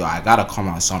was like, yo, I gotta come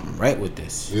out something right with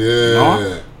this. Yeah. You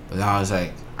know? But then I was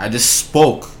like, I just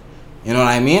spoke. You know what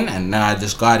I mean? And then I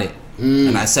just got it,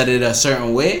 and I said it a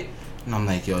certain way, and I'm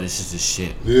like, yo, this is the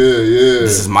shit. Yeah.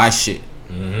 This is my shit.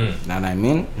 You know what I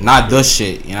mean? Not the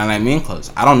shit. You know what I mean?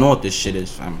 Cause I don't know what this shit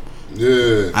is, fam.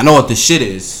 Yeah. I know what the shit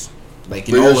is. Like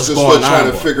you But know you're what's just going trying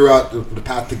on. to figure out the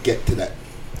path to get to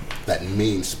that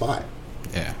main spot.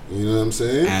 Yeah. You know what I'm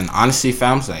saying? And honestly,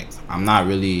 fams, like I'm not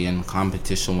really in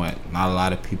competition with not a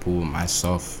lot of people with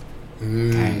myself.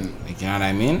 Kind, like you know what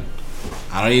I mean?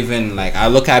 I don't even like I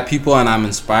look at people and I'm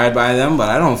inspired by them, but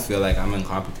I don't feel like I'm in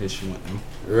competition with them.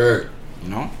 Right. You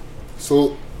know?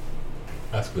 So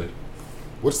That's good.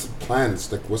 what's the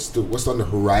plans? Like what's on the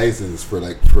horizons for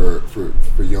like for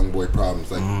Young Boy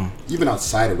Problems? Like even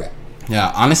outside of rap.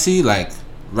 Yeah, honestly, like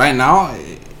right now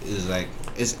is like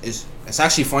it's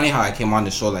actually funny how I came on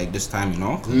the show like this time, you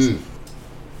know? 'Cause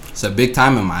it's a big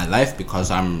time in my life because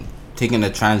I'm taking a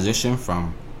transition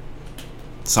from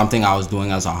something I was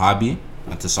doing as a hobby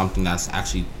into something that's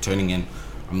actually turning in.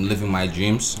 I'm living my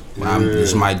dreams. This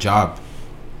is my job.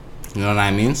 You know what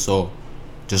I mean? So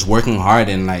just working hard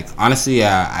and like honestly,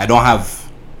 I don't have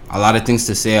a lot of things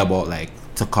to say about like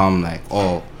to come like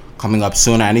coming up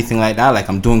soon or anything like that. Like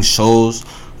I'm doing shows,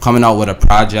 coming out with a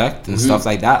project and stuff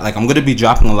like that. Like I'm gonna be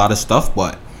dropping a lot of stuff,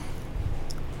 but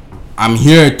I'm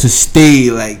here to stay.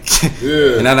 Like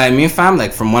you know what I mean, fam?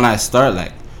 Like from when I start,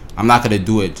 like I'm not gonna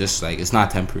do it just like it's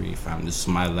not temporary, fam. This is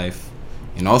my life,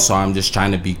 you know. So I'm just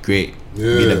trying to be great,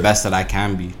 be the best that I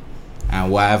can be,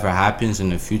 and whatever happens in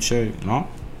the future, you know.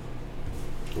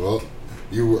 Well,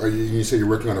 You say you're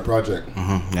working on a project.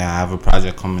 Mm-hmm. Yeah, I have a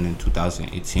project coming in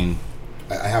 2018.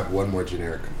 I have one more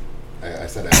generic. I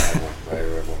said I had one. I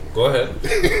have one more. Go ahead.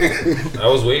 I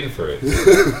was waiting for it.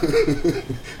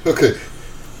 Okay.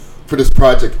 For this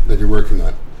project that you're working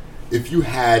on, if you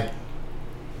had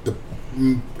the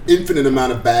infinite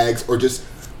amount of bags or just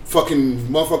fucking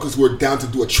motherfuckers who are down to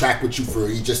do a track with you for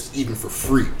even for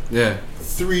free. Yeah.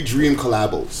 3 dream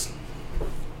collabos.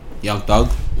 Young Thug.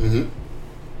 Mm-hmm.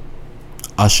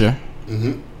 Usher.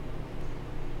 Mm-hmm.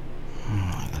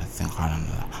 I gotta think hard on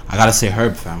that. I gotta say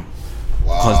Herb, fam.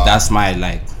 Wow. Because that's my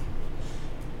like.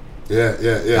 Yeah.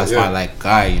 That's my like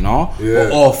guy, you know. Yeah.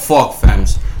 Oh fuck, fam.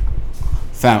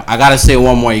 I gotta say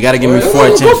one more. You gotta give me 4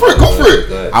 chances. Go for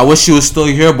it. I wish you was still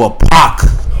here, but Pac.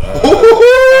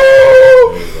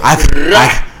 I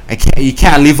can't. You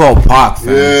can't leave out Pac, fam.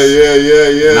 Yeah.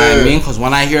 You know what I mean? Because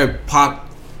when I hear Pac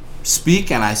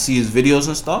speak and I see his videos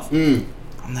and stuff,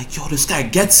 I'm like, yo, this guy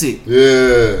gets it.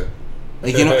 Yeah.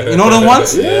 Like you know the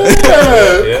ones? Yeah,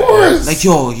 of course. Like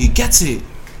yo, he gets it.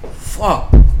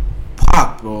 Fuck,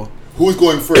 Pac, bro. Who's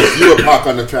going first? You or Pac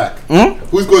on the track?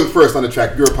 Who's going first on the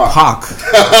track? You or Pac? Pac.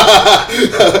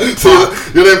 So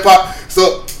you're then Pac.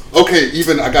 So okay,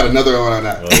 even I got another one on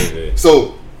that. Okay.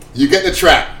 So you get the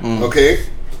track, okay?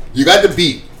 You got the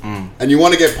beat, and you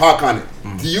want to get Pac on it.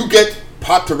 Do you get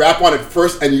Pac to rap on it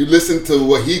first, and you listen to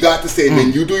what he got to say, and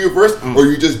then you do your verse, or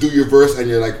you just do your verse and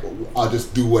you're like, I'll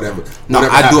just do whatever. No,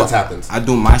 Whatever happens. I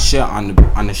do my shit on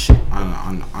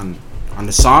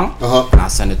the song, and I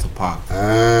send it to Pac.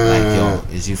 Like yo,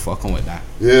 is you fucking with that?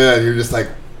 Yeah, and you're just like,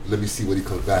 let me see what he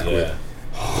comes back with.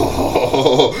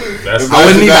 Oh,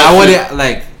 I wouldn't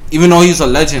like, even though he's a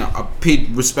legend, I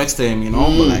paid respects to him, you know.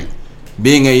 But like,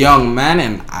 being a young man,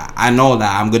 and I know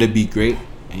that I'm gonna be great,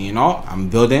 and you know, I'm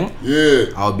building.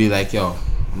 Yeah. I'll be like, yo,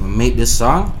 I'm gonna make this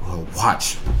song. Well,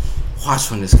 watch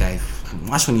when this guy,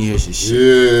 watch when he hears this shit.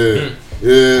 Yeah.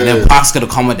 Yeah. And then Pac's gonna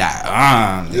come with that.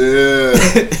 Yeah.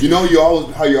 You know, you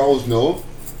always know,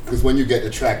 because when you get the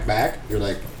track back, you're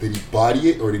like, did he body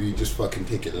it or did he just fucking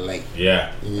take it light?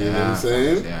 Yeah. You know what I'm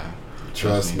saying? Yeah.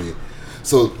 Trust me.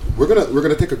 So we're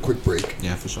gonna take a quick break.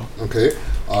 Yeah, for sure. Okay.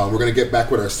 We're gonna get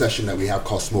back with our session that we have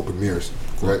called Smoke and Mirrors.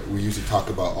 Right. We usually talk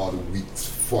about all the week's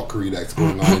fuckery that's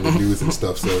going on in the news and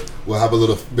stuff. So we'll have a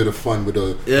little bit of fun with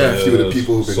a few of the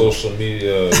people who've been social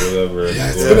media, whatever.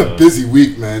 Yeah, it's been a busy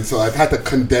week, man. So I've had to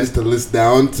condense the list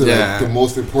down to like, the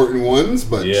most important ones.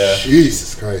 But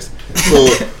Jesus Christ. So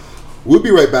we'll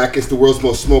be right back. It's the world's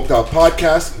most smoked out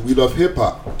podcast. We love hip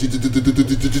hop.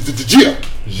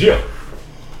 Yeah.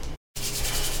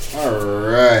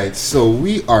 Alright, so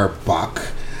we are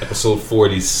back. Episode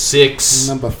 46.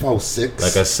 Number 46.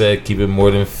 Like I said, keep it more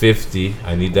than 50.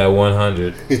 I need that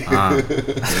 100. You know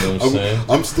what I'm saying?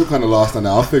 I'm still kind of lost on that.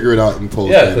 I'll figure it out in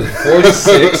post. Yeah, because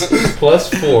 46 plus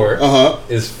 4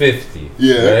 is 50.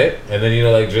 Yeah. Right? And then, you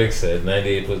know, like Drake said,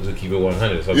 98 plus to keep it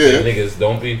 100. So I'm saying, niggas,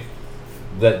 don't be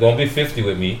 50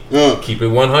 with me. Keep it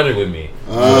 100 with me.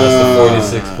 So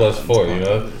that's the 46 plus 4, you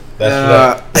know?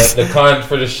 That's the con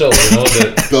for the show, you know.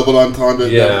 The double entendre.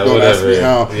 Yeah, don't whatever. Ask me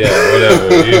how. Yeah,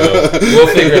 whatever. You know, we'll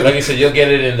figure it. Like you said, you'll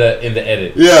get it in the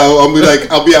edit. Yeah, I'll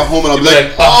be at home and I'll be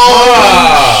like,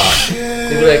 oh shit.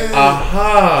 You'll be like,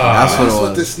 aha. That's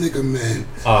what this nigga meant.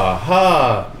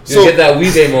 Aha. You get that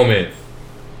Weebay moment.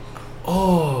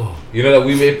 Oh, you know that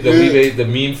Weebay, the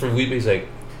meme from Weebay is like,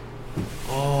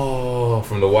 oh,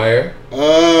 from The Wire.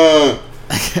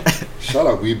 Shout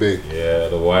out Weebay. Yeah,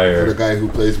 The Wire. For the guy who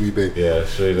plays Weebay. Yeah,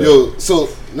 straight up. Yo, so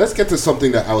let's get to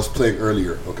something that I was playing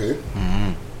earlier, okay?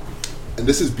 And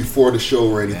this is before the show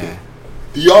or anything. Yeah.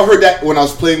 Do y'all heard that when I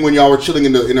was playing when y'all were chilling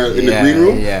in the green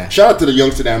room? Yeah. Shout out to the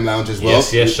Youngsterdam Lounge as well.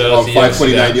 Yes, shout out to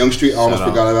 529 Young Street. I almost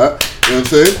forgot of that. You know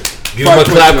what I'm saying? Give him a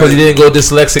clap because he didn't go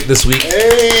dyslexic this week.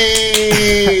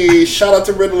 Hey, shout out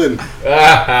to Ritalin.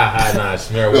 Nah, it's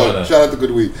marijuana. No, shout out to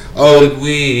Good Weed. Good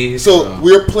Weed. So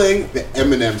we're playing the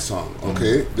Eminem song,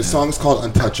 okay? The song's called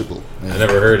Untouchable. I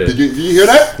never heard it. Did you hear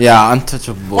that? Yeah,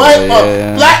 Untouchable. What?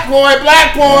 Black boy.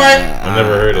 I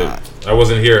never heard it. I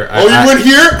wasn't here. You weren't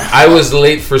here? I was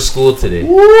late for school today.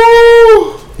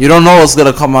 Woo! You don't know what's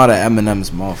gonna come out of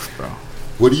Eminem's mouth, bro.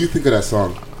 What do you think of that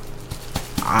song?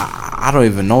 I don't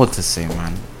even know what to say,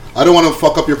 man. I don't want to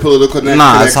fuck up your political connection.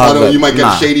 Nah, it's all good. You might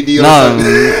get a shady deal or something.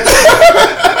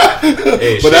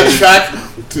 But that track,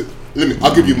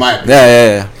 I'll give you my opinion.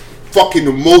 Yeah. Fucking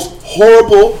the most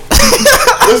horrible.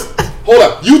 Hold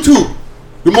up, YouTube.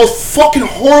 The most fucking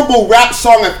horrible rap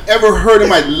song I've ever heard in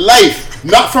my life.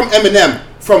 Not from Eminem,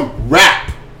 from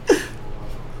rap.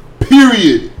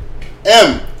 Period.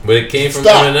 But it came from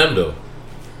Eminem though.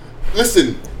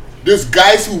 Listen, there's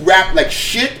guys who rap like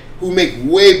shit who make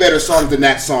way better songs than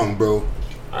that song, bro.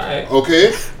 Alright.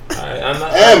 Okay? I'm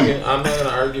not gonna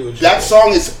argue with you. That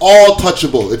song is all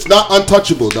touchable. It's not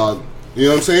untouchable, dog. You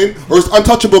know what I'm saying? Or it's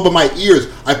untouchable by my ears.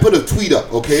 I put a tweet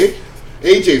up, okay?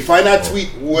 AJ, find that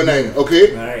tweet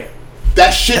okay? Alright.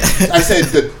 That shit, I said,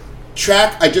 the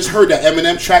track, I just heard that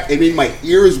Eminem track, it made my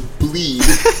ears bleed.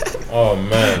 Oh,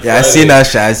 man. Yeah, I seen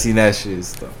that shit.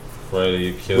 Stuff. Friday,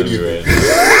 you killed me right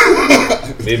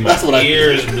now. Made my That's what I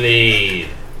ears bleed.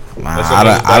 Man,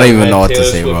 I don't even know what to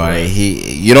say, bro.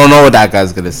 You don't know what that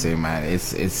guy's gonna say, man.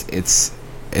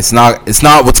 It's not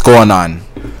what's going on.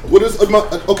 What is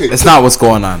okay? It's not what's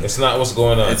going on. It's not what's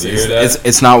going on. You hear that?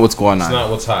 It's not what's going on. It's not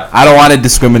what's hot. I don't want to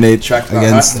discriminate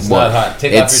against. It's not hot.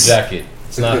 Take off your jacket.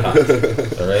 It's not hot.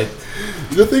 All right.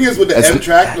 The thing is with the M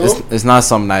track, though, it's not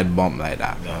something I'd bump like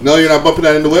that. No, you're not bumping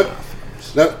that in the whip.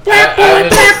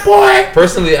 Black boy.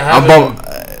 Personally, I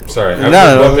haven't. Sorry, I've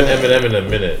been bumping Eminem in a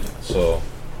minute. So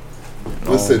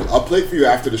listen, I'll play for you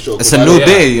after the show. It's a new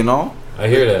day, you know. I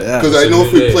hear that. Because I know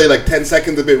if we play like 10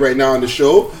 seconds of it right now on the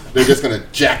show, they're just going to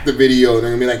jack the video.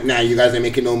 They're going to be like, nah, you guys ain't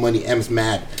making no money. M's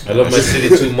mad. I love my city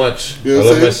too much. You know I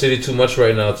love my city too much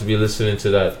right now to be listening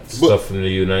to that stuff from the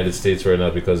United States right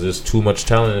now because there's too much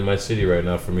talent in my city right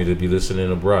now for me to be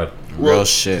listening abroad. Real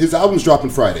shit. His album's dropping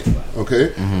Friday, okay?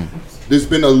 Mm-hmm. There's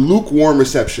been a lukewarm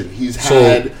reception. He's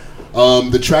had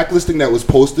the track listing that was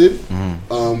posted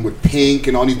with Pink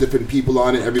and all these different people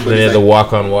on it. Everybody. They had the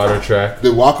Walk on Water track.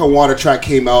 The Walk on Water track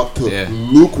came out to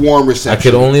lukewarm reception. I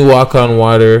could only walk on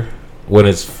water when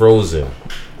it's frozen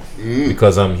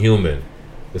because I'm human.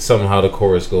 It's something how the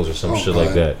chorus goes or some shit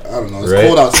like that. I don't know. It's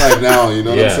cold outside now. You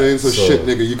know what I'm saying? So shit,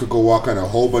 nigga, you could go walk on a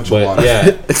whole bunch of water.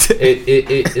 Yeah,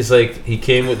 it's like he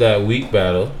came with that week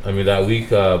battle. I mean that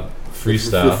week.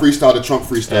 Freestyle. The Trump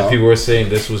freestyle. And people were saying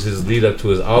this was his lead up to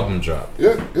his album drop.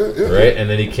 Yeah. Right? And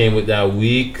then he came with that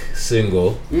weak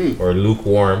single, or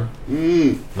lukewarm.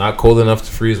 Not cold enough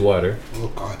to freeze water. Oh,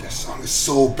 God, that song is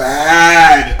so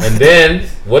bad. And then,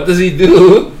 what does he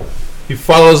do? He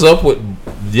follows up with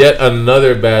yet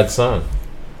another bad song.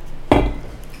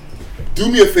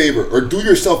 Do me a favor, or do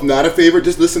yourself not a favor.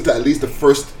 Just listen to at least the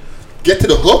first. Get to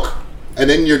the hook, and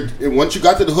then once you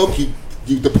got to the hook,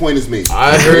 the point is made.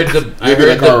 I heard the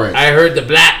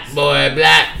black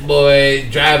boy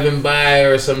driving by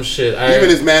or some shit. Even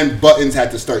his man Buttons had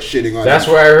to start shitting on. That's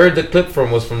him. where I heard the clip from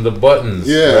was from the Buttons.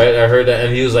 Yeah, right. I heard that,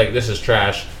 and he was like, "This is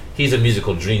trash. He's a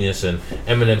musical genius, and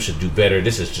Eminem should do better.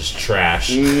 This is just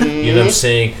trash." You know what I'm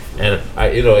saying? And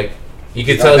you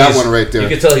could tell that one right there. You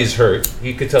could tell he's hurt.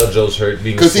 You could tell Joe's hurt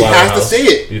because he has to say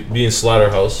it. Being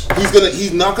Slaughterhouse.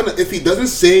 He's not gonna. If he doesn't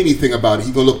say anything about it,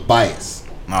 he's gonna look biased.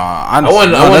 I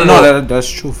want to know that's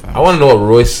true, fam. I want to know what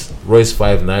Royce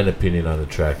 5'9" opinion on the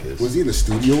track is. Was he in the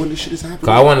studio when this shit is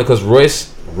happening? Because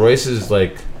Royce is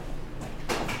like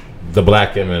the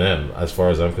black Eminem as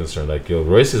far as I'm concerned. Like, yo,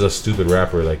 Royce is a stupid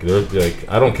rapper. Like,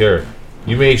 I don't care.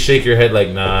 You may shake your head like,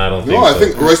 nah, I don't think so. No, I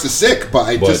think Royce is sick, but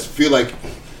I just feel like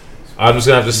I'm just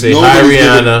gonna have to say hi,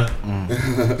 Rihanna.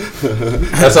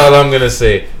 That's all I'm gonna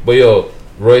say. But yo,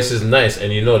 Royce is nice,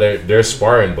 and they're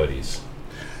sparring buddies.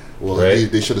 Well, right?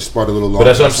 they should have sparred a little longer. But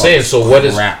that's what I'm saying. So what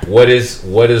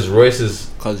is Royce's?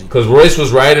 Because Royce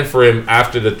was riding for him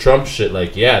after the Trump shit.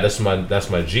 Like, yeah, that's my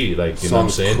G. Like, you know what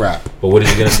I'm saying? Crap. But what is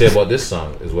he gonna say about this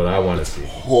song? Is what I want to see.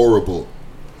 Horrible.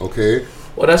 Okay.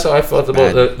 Well, that's how I felt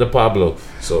about the Pablo.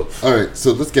 So all right.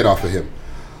 So let's get off of him.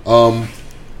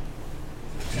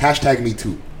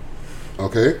 #MeToo.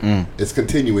 Okay. It's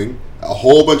continuing. A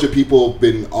whole bunch of people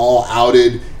been all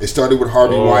outed. It started with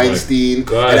Harvey Weinstein.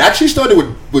 It actually started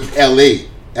with L.A.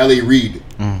 Reid,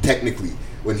 technically,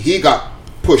 when he got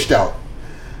pushed out.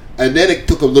 And then it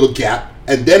took a little gap.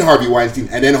 And then Harvey Weinstein.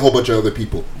 And then a whole bunch of other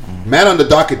people. Man on the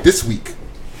docket this week.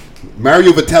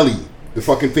 Mario Vitali, the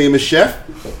fucking famous chef.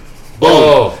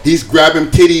 Boom. He's grabbing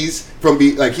titties from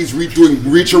he's doing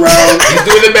reach around. He's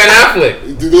doing the Ben Affleck.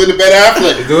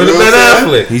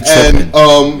 He tripping.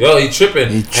 And, he tripping.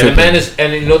 And the man is,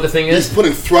 and you know what the thing is? He's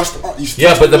putting thrust. But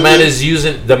the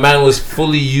man was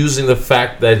fully using the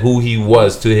fact that who he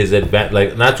was to his advantage,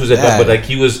 like not to his advantage, but like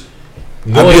he was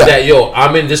knowing that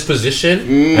I'm in this position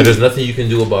and there's nothing you can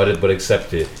do about it but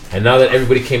accept it. And now that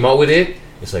everybody came out with it,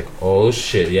 it's like, oh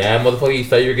shit, yeah, motherfucker, you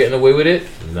thought you were getting away with it?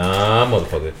 Nah,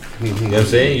 motherfucker. You know what I'm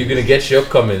saying? You're gonna get your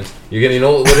comings. You're gonna,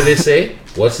 what do they say?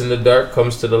 What's in the dark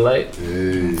comes to the light. For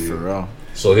real.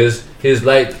 So his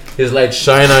light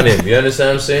shine on him. You understand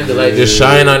what I'm saying? The light just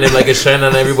shine on him like it's shining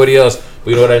on everybody else. But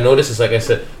you know what I noticed? It's like I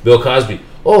said, Bill Cosby.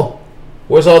 Oh,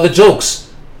 where's all the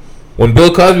jokes? When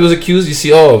Bill Cosby was accused, you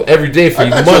see, every day for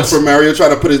months. For Mario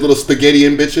trying to put his little spaghetti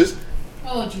in bitches.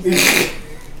 Oh, Jesus.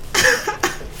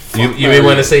 You may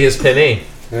want to say his penny.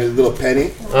 His little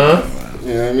penny. Huh? You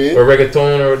You know what I mean? Or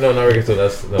reggaeton, or no, not reggaeton.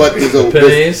 That's no. But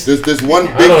there's one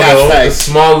I big don't know. The hashtag.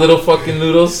 small little fucking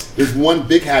noodles. There's one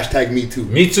big hashtag. Me too.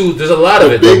 Me too. There's a lot of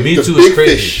The it. Though. big- Me the too big is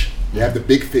crazy. fish. You have the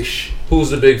big fish. Who's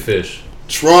the big fish?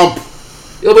 Trump.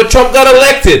 Yo, but Trump got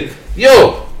elected.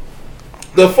 Yo,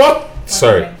 the fuck.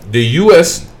 Sorry, the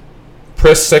U.S.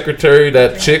 press secretary,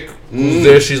 that chick who's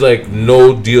there, she's like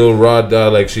no deal, raw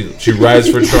dog. Like she rides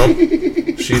for Trump.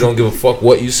 She don't give a fuck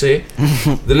what you say.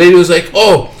 The lady was like,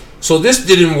 oh, so this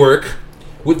didn't work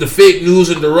with the fake news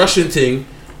and the Russian thing,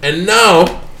 and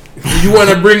now you want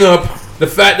to bring up the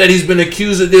fact that he's been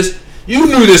accused of this. You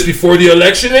knew this before the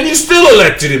election, and you still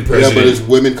elected him president. Yeah, but there's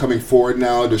women coming forward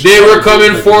now. There's They were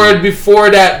coming forward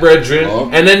before that, brethren,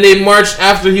 and then they marched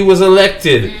after he was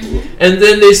elected, and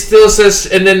then they still says,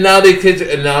 and then now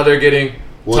they're getting.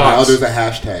 Well, talks. now there's a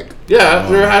hashtag. Yeah,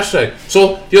 there's a hashtag.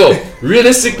 So, yo,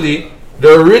 realistically,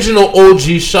 the original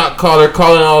OG shot caller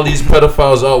calling all these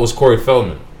pedophiles out was Corey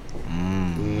Feldman.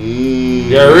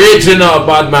 The original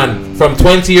bad man from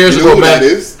 20 years You know ago, who man. that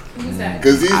is?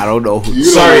 Because I don't know who.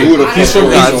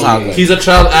 He's a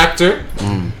child actor.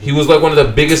 He was like one of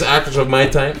the biggest actors of my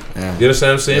time. Yeah. You understand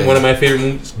what I'm saying? One of my favorite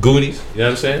movies, Goonies. You know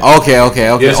what I'm saying? Okay. You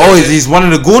Oh, understand? he's one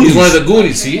of the Goonies. He's one of the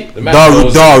Goonies. See,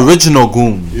 The original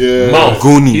Goon. Yeah. Mouth.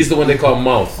 Goonie. He's the one they call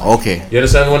Mouth. Okay. You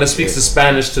understand? The one that speaks the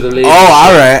Spanish to the lady. Oh,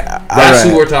 all right. That's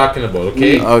who we're talking about.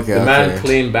 Okay. Okay. The man okay.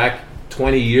 claimed back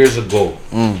 20 years ago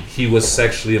he was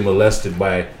sexually molested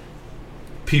by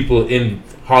people in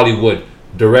Hollywood,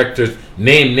 directors,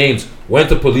 names, went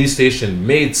to police station,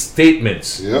 made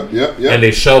statements. Yep. And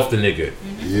they shelved the nigga.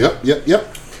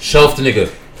 Yep. Shelved the nigga.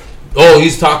 Oh,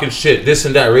 he's talking shit, this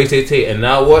and that, ray-tay-tay. And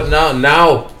now what?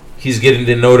 Now he's getting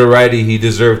the notoriety he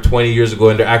deserved 20 years ago,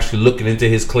 and they're actually looking into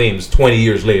his claims 20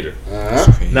 years later.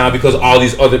 Now because all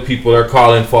these other people are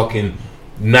calling fucking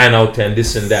 9 out of 10,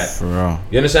 this and that. For real.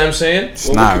 You understand what I'm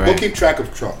saying? We'll keep track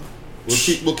of Trump.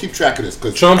 We'll keep track of this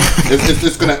because Trump.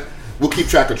 it's gonna. We'll keep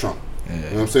track of Trump. You know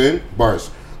what I'm saying? Bars.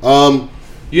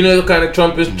 You know the kind of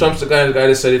Trump is. Trump's the guy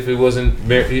that said if it wasn't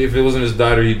his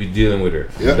daughter, he'd be dealing with her.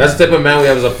 Yeah. That's the type of man we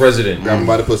have as a president. Grab him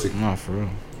by the pussy. No, for real.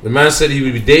 The man said he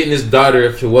would be dating his daughter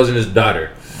if it wasn't his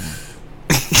daughter.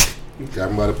 Grab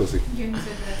him by the pussy.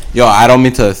 Yo, I don't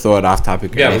mean to throw it off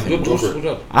topic. Or Yeah, anything. go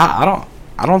up.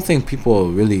 I don't think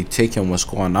people really take in what's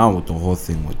going on with the whole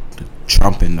thing with the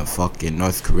Trump and the fucking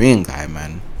North Korean guy,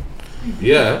 man.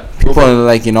 Yeah. People are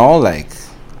like,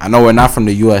 I know we're not from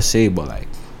the USA, but like,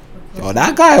 yo,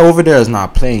 that guy over there is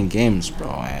not playing games, bro.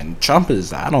 And Trump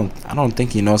is, I don't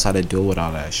think he knows how to deal with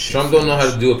all that shit. Trump don't know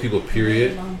how to deal with people,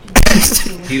 period.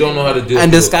 He don't know how to deal with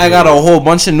And this people, guy got a whole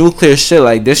bunch of nuclear shit.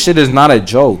 Like, this shit is not a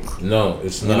joke. No,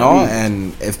 it's not. You know?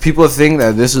 And if people think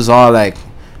that this is all like,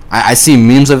 I see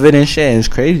memes of it and shit, and it's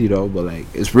crazy though, but like,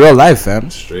 it's real life, fam.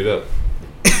 Straight up.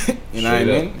 You know what I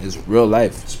mean? It's real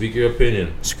life. Speak your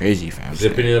opinion. It's crazy, fam. It's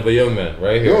the opinion of a young man,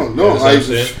 right here. No,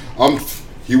 You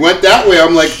he went that way.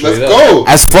 I'm like, let's Straight go.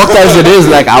 As fucked as it is,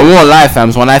 like, I won't lie,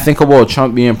 fam. So when I think about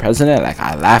Trump being president, like,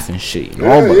 I laugh and shit, you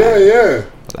know? Yeah.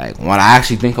 Like, when I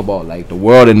actually think about, like, the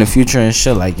world in the future and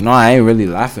shit, like, I ain't really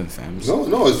laughing, fam.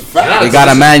 No, it's fact. You got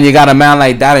a man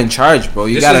like that in charge, bro.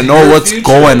 You gotta know what's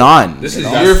going on. This is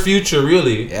your future,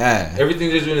 really. Yeah.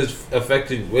 Everything they're doing is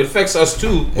affecting. It affects us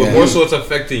too, but Yeah. more so it's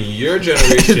affecting your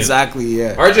generation. Exactly,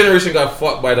 yeah. Our generation got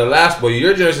fucked by the last, but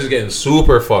your generation is getting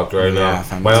super fucked right now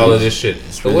fam, by all of this shit.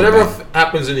 So really whatever bad.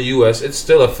 happens in the U.S., it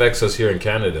still affects us here in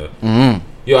Canada. Mm-hmm.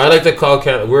 Yo, I like to call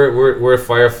Canada. We're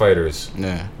firefighters.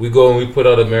 Yeah. We go and we put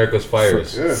out America's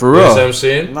fires. Yeah. For You real. know what I'm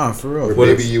saying? Nah, for real.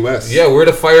 We're baby US. Yeah, we're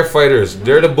the firefighters.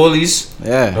 They're the bullies.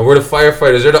 Yeah. And we're the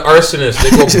firefighters. They're the arsonists.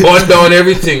 They go bun down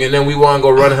everything, and then we want to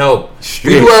go run help. We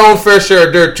Straight. do our own fair share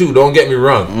of dirt too. Don't get me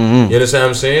wrong. Mhm. You understand what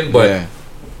I'm saying? But Yeah.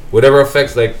 whatever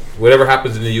affects, like whatever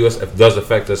happens in the U.S. does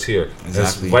affect us here.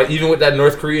 Exactly. But even with that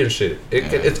North Korean shit,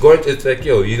 it's like,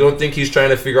 yo, you don't think he's trying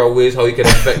to figure out ways how he can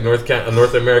affect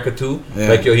North America too? Yeah.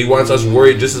 Like, yo, he wants us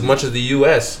worried just as much as the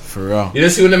U.S. For real. You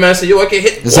didn't see when the man said, yo, I can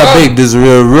hit This Guam. is a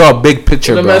real big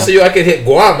picture, The bro. man said, yo, I can hit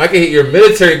Guam. I can hit your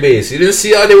military base. You didn't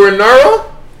see how they were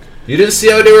narrow? You didn't see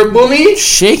how they were boomy?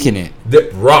 Shaking it.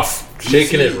 Rough.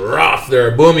 Shaking it rough.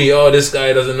 They're boomy. Oh, this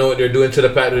guy doesn't know what they're doing to the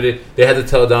fact that they had to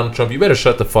tell Donald Trump, you better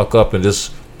shut the fuck up and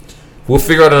just... We'll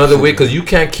figure out another way, because you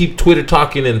can't keep Twitter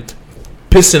talking and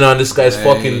pissing on this guy's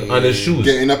fucking on his shoes.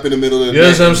 Getting up in the middle of the You know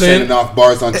night what I'm and saying? sending off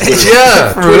bars on Twitter.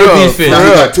 Yeah, Twitter beefing. Now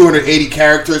he got 280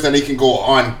 characters and he can go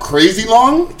on crazy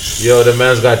long. Yo, the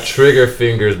man's got trigger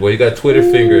fingers, boy. He got Twitter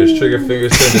fingers. Trigger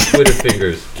fingers turn to Twitter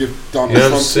fingers. Give Donald You know what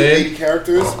I'm Trump saying? 280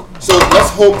 characters. So let's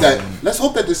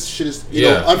hope that this shit is, you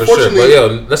know, For sure. unfortunately. But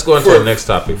yo, let's go on to our next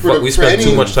topic. for We for spent any-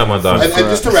 too much time on Donald And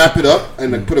just to wrap it up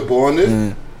and put a bow on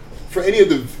this, for any of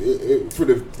the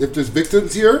if there's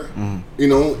victims here, you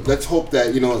know, let's hope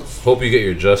that Hope you get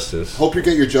your justice. hope you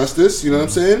get your justice. You know what I'm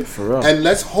saying? For real. And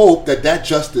let's hope that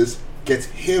justice gets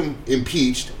him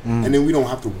impeached, and then we don't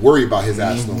have to worry about his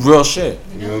ass no more. Real shit.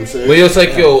 You know what I'm saying? But it's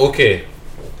like, yo, okay,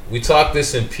 we talk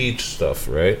this impeach stuff,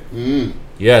 right?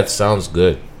 Yeah, it sounds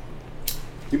good.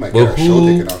 He might But get our show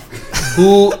taken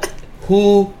off.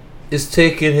 who is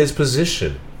taking his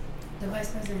position? The vice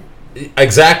president.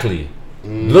 Exactly.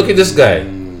 Look at this guy.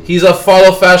 He's a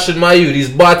follow fashion Mayu. He's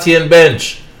body and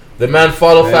bench. The man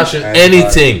follow Bench fashion and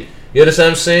anything. You understand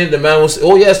what I'm saying? The man was,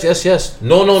 oh yes.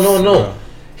 No.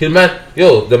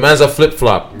 The man's a flip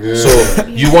flop. Yeah. So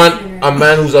you want a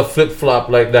man who's a flip flop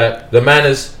like that? The man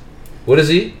is, what is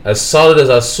he? As solid as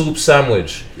a soup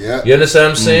sandwich. Yeah. You understand what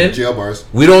I'm saying? Jail bars.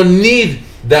 We don't need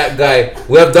that guy.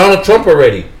 We have Donald Trump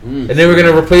already, and then we're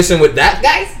gonna replace him with that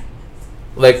guy.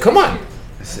 Like, come on.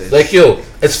 Like, yo,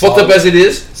 it's fucked up as it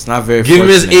is. It's not very. Give him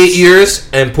his fortunate. 8 years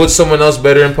and put someone else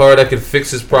better in power that can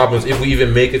fix his problems if we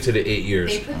even make it to the 8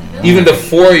 years. Even the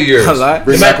 4 years.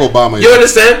 Bring back Obama. You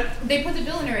understand? They put the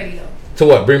bill in already, though. To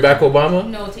what? Bring back Obama?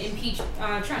 No, to impeach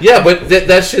Trump. Yeah, but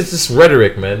that shit's just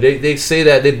rhetoric, man. They say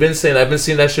that. They've been saying. I've been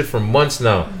seeing that shit for months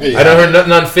now. Hey, I don't hear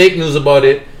nothing on fake news about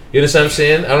it. You understand what I'm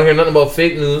saying? I don't hear nothing about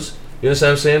fake news. You understand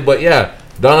what I'm saying? But yeah,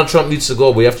 Donald Trump needs to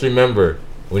go. But you have to remember,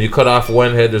 when you cut off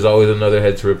one head, there's always another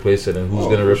head to replace it. And who's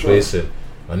going to replace it?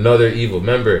 Another evil.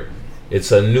 Remember,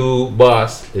 it's a new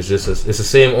boss. It's just it's the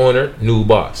same owner, new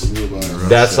boss.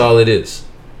 That's all it is.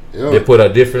 Yeah. They put a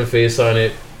different face on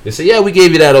it. They say, yeah, we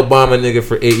gave you that Obama nigga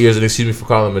for 8 years, and excuse me for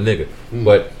calling him a nigga.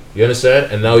 But you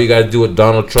understand? And now you got to do with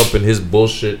Donald Trump and his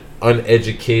bullshit,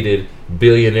 uneducated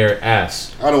billionaire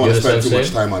ass. I don't want You to spend understand too what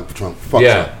much I'm time on Trump. Fuck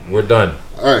Yeah, Trump. we're done.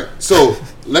 All right, so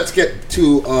let's get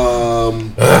to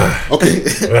okay.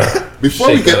 Before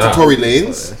we Shake get it to up. Tory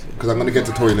Lanez, because I'm gonna get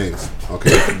to Tory Lanez.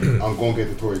 Okay, I'm gonna get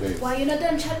to Tory Lanez. Why you not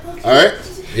done, Chad? All right,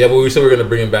 Yeah, but we said we're going to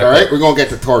bring him back. all right, up. we're gonna get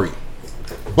to Tory.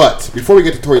 But before we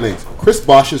get to Tory Lanez, Chris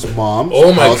Bosch's mom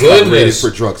Oh my house got raided goodness. for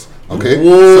drugs. Okay,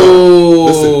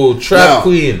 Whoa, so, listen, trap now-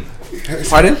 queen.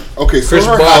 Pardon? Okay, so Chris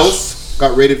her Bosh. house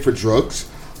got raided for drugs.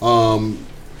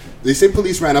 They say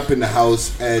police ran up in the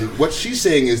house, and what she's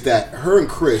saying is that her and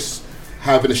Chris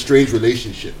have an estranged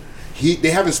relationship. They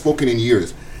haven't spoken in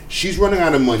years. She's running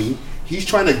out of money. He's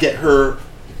trying to get her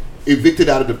evicted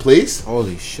out of the place.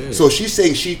 Holy shit. So she's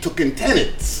saying she took in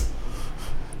tenants,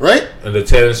 right? And the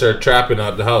tenants are trapping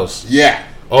out the house. Yeah,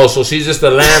 Oh, so she's just a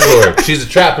landlord. She's a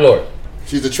trap lord.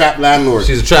 she's a trap landlord.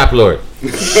 She's a trap lord. You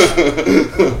know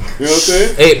what I'm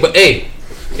saying? Hey,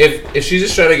 if she's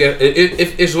just trying to get,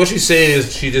 if what she's saying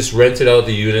is she just rented out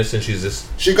the units and she's just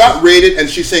She got raided, and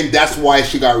she's saying that's why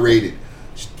she got raided.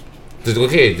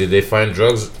 okay. Did they find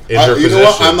drugs in You her possession? know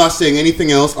what? I'm not saying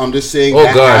anything else. I'm just saying Oh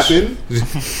that gosh. happened.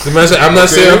 The man said, I'm not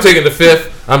Okay. saying I'm taking the fifth.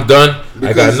 I'm done. I got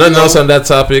Because, nothing you know- else on that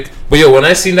topic. But yo, when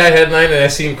I seen that headline and I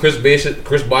seen Chris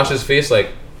Bosch's face, like,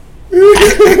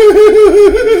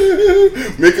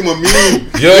 Make him a meme.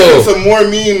 Yo. Make him some more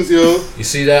memes, yo. you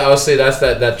see that? I'll say that's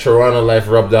that Toronto life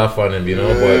rubbed off on him, you know.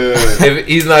 Yeah. But if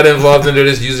he's not involved, then they're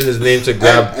just using his name to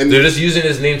grab. And- they're just using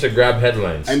his name to grab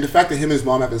headlines. And the fact that him and his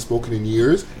mom haven't spoken in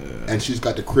years, and she's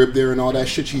got the crib there and all that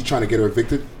shit, she's trying to get her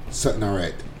evicted. Something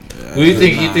alright. Who you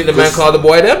think? You think the man called the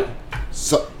boy them?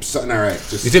 Something alright.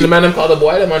 You think the man them called the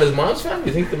boy them on his mom's family?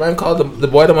 You think the man called the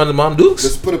boy them on the mom Dukes?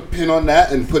 Just put a pin on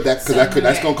that and put that, because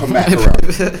that's gonna come back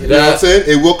around. You know what I'm saying?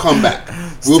 It will come back.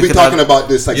 We'll be Stick it talking on- about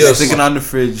this like Yo, next Stick it month. on the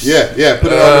fridge. Yeah,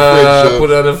 put it on the fridge. Put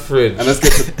it on the fridge. And let's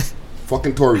get to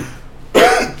fucking Tory.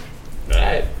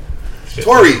 Alright.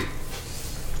 Tory,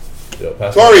 Yo,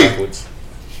 pass Tory. it backwards.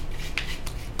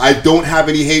 I don't have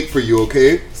any hate for you,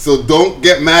 okay? So don't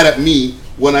get mad at me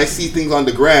when I see things on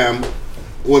the gram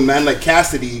when man like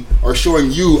Cassidy are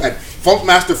showing you at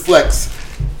Funkmaster Flex.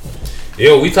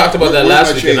 Yo, we talked about that Where's last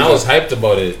my week, and I chains was hyped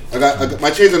about it. I got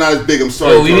my chains are not as big. I'm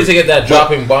sorry. Yo, we Tory. need to get that But-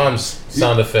 dropping bombs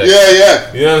sound effect.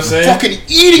 Yeah. You know what I'm saying? Fucking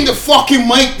eating the fucking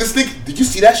mic. This thing. Did you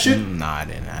see that shit? Nah, I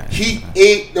didn't. He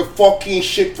ate the fucking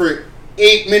shit for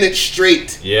 8 minutes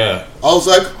straight. Yeah. I was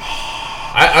like,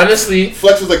 I honestly,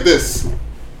 Flex was like this.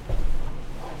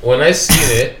 when I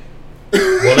seen it,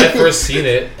 when I first seen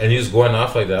it, and he was going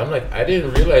off like that, I'm like, I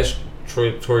didn't realize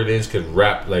Tory Lanez could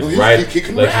rap, like No, ride, he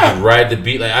can like rap. he could ride the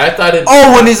beat. Like I thought it.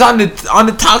 Oh, when he's on the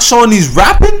talk show and he's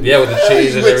rapping. Yeah, with the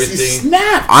chains and He everything.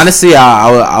 snapped. Honestly,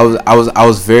 I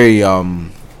was very I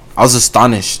was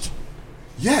astonished.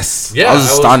 Yes. Yeah, I was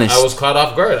astonished. I was caught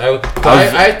off guard.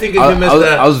 I think of him as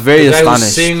that. I was very the guy astonished. Who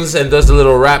sings and does the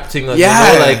little rap thing. Like,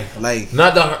 Yeah, you know, like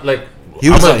not the like. He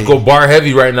I'm was gonna like- go bar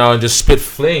heavy right now and just spit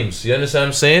flames. You understand what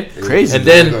I'm saying? Crazy. And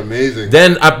then, It was amazing.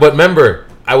 but remember,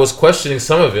 I was questioning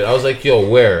some of it. I was like, yo,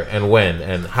 where and when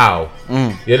and how?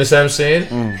 You understand what I'm saying?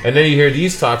 And then you hear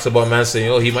these talks about man saying,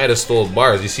 oh, he might have stole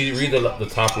bars. You see, read the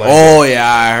top line. Oh yeah,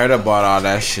 I heard about all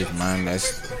that shit, man.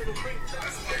 This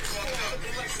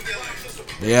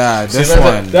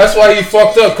one. That's why he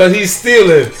fucked up, cause he's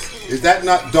stealing. Is that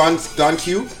not Don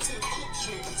Q?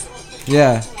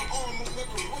 Yeah.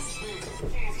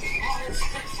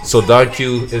 So Don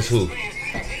Q is who?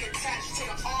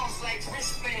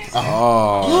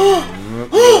 Oh.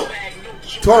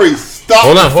 Tory, stop.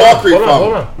 Hold on.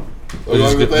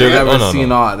 I've never seen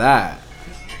all that.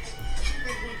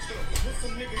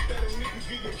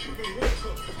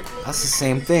 That's the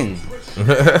same thing.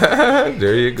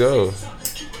 There you go.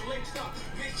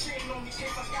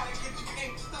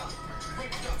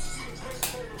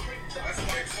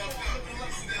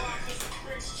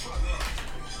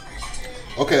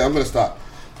 Okay, I'm gonna stop.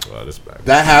 Wow, this bad.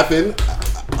 That happened.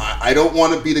 I don't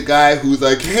want to be the guy who's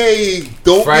like, hey,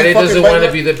 don't. Friday doesn't want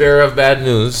to be the bearer of bad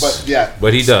news. But yeah,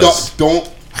 but he does.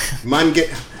 Don't, man.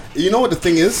 You know what the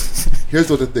thing is? Here's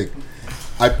what the thing.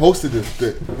 I posted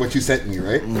what you sent me,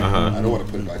 right? I don't want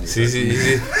to put it on you. See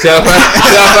how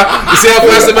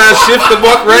fast the man shift the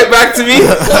buck right back to me?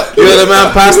 Yo, the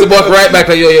man passed the buck right back.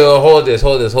 Like, yo, hold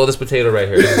this potato right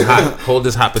here. This is hot. Hold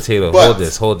this hot potato. But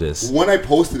hold this. When I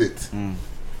posted it,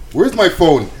 where's my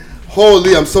phone?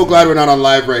 Holy, I'm so glad we're not on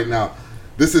live right now.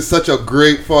 This is such a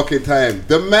great fucking time.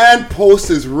 The man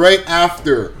posts right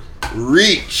after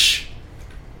Reach.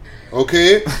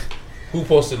 Okay? Who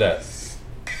posted that?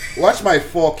 Watch my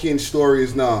fucking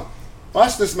stories now.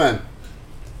 Watch this, man.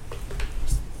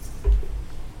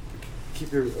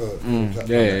 Keep your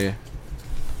yeah.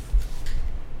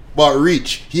 But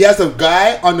Reach, he has a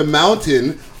guy on the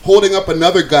mountain holding up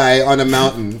another guy on a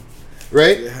mountain,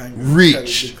 right?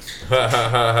 Reach.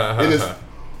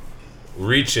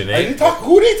 Reaching, eh?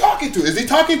 Who are they talking to? Is he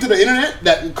talking to the internet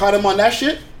that caught him on that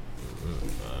shit?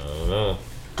 I don't know.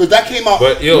 Because that came out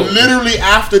literally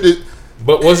after the.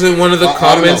 But wasn't one of the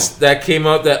comments that came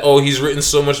out that, oh, he's written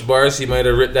so much bars, he might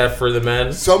have written that for the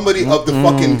man? Somebody of the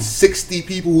fucking 60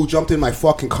 people who jumped in my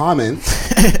fucking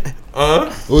comments.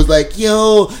 It was like,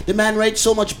 yo, the man writes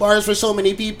so much bars for so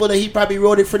many people that he probably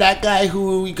wrote it for that guy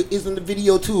who is in the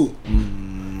video too.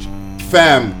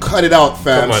 Fam, cut it out,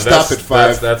 fam. Come on, stop it,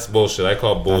 fam. That's bullshit. I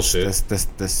call bullshit.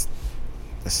 That's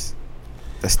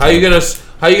how you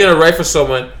gonna write for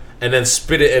someone and then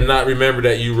spit it and not remember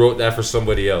that you wrote that for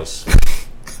somebody else?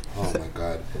 Oh my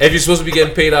god. If you're supposed to be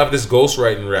getting paid off this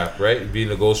ghostwriting rap, right?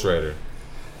 Being a ghostwriter.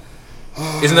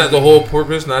 Isn't that the whole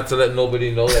purpose? Not to let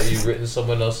nobody know that you've written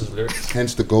someone else's lyrics?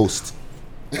 Hence the ghost.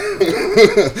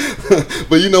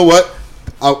 But you know what?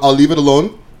 I'll leave it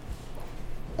alone.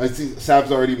 I see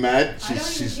Sab's already mad.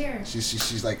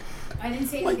 She's like, I didn't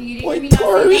say anything. You boy, didn't hear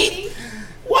me not Tory. say anything?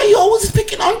 Why you always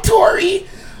picking on Tory?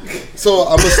 So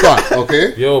I'm gonna stop,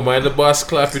 okay? Yo, mind the boss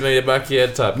clapping on your back of your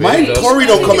head top. Mind Tory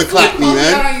don't come and clap me,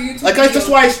 man. Like that's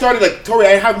why I started. Like Tory,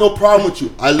 I have no problem with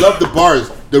you. I love the bars.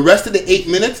 The rest of the 8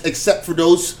 minutes, except for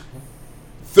those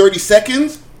 30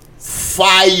 seconds,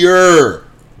 fire.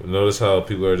 Notice how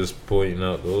people are just pointing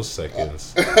out those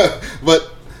seconds. But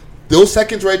those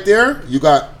seconds right there, you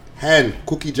got hand,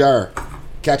 cookie jar,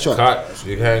 catch up.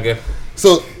 You can't get.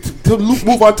 So to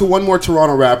move on to one more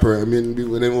Toronto rapper, I mean,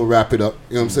 and then we'll wrap it up.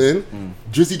 You know what I'm saying?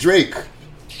 Drizzy Drake.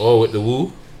 Oh, with the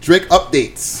woo? Drake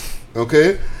updates.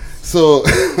 Okay, so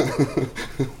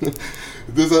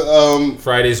there's a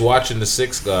Friday's watching the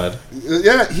Six God.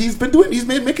 Yeah, he's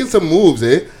making some moves.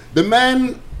 The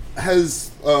man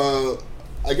has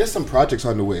I guess some projects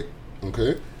on the way.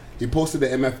 Okay, he posted the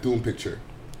MF Doom picture.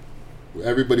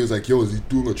 Everybody was like, yo, is he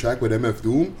doing a track with MF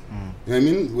Doom? You know what I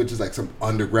mean? Which is like some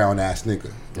underground ass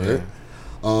nigga, right?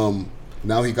 Yeah.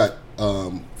 Now he got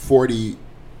 40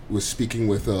 was speaking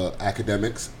with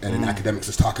academics, and then academics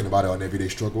is talking about it on Everyday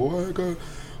Struggle. Oh, I got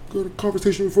a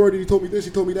conversation with 40. He told me this,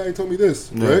 he told me that, he told me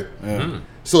this, right? Yeah.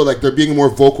 So like they're being more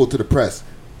vocal to the press.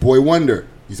 Boy Wonder,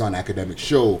 he's on Academic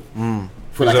Show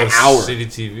for like an hour.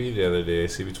 CDTV the other day,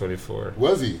 CB24.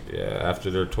 Was he? Yeah,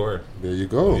 after their tour. There you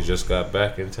go. He just got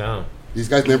back in town. These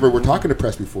guys never were talking to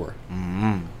press before. You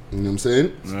know what I'm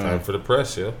saying? It's time for the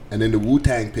press, yo. And then the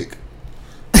Wu-Tang pick.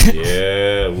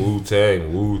 Yeah, Wu-Tang. You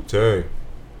know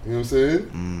what I'm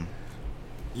saying?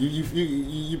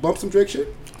 You bump some Drake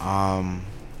shit?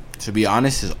 To be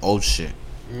honest, it's old shit.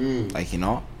 Like, you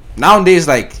know, nowadays,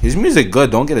 like, his music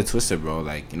good. Don't get it twisted, bro.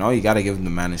 Like, you know, you gotta give him the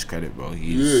man his credit, bro.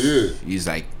 He's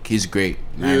like, he's great.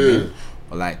 You know what I mean?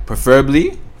 But like,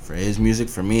 preferably for his music,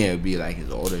 for me, it would be like his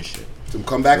older shit. Some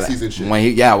comeback like, season shit.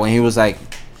 When he was like,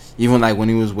 even like when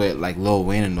he was with like Lil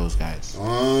Wayne and those guys.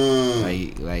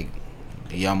 Like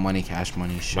Young Money, Cash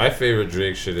Money shit. My favorite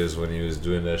Drake shit is when he was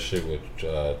doing that shit with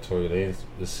Tory Lanez.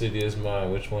 The City Is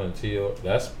Mine. Which one? T.O.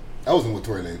 That wasn't with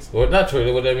Tory Lanez. Well, not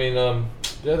Tory. What I mean,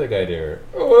 the other guy there.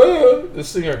 The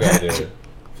singer guy there.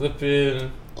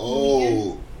 Flipping.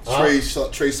 Oh. Trey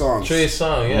Songz. Trey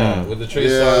Songz, yeah, with the Trey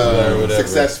Songz or whatever.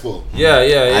 Successful. Yeah.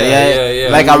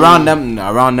 Like around them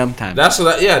times. That's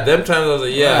what. Them times I was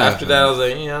like, After that, I was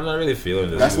like, I'm not really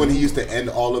feeling this. That's when he used to end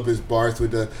all of his bars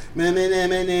with the. You remember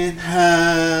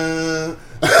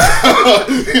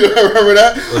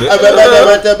that?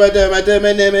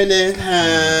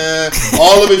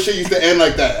 All of his shit used to end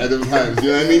like that at the times.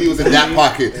 You know what I mean? He was in that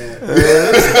pocket. True.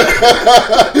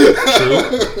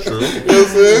 You know what I'm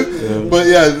saying? Yeah. But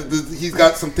yeah, he's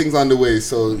got some things on the way,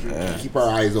 so keep our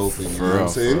eyes open. You know what I'm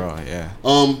saying? For real, yeah.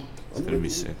 It's gonna be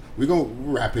sick. We're gonna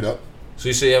wrap it up. So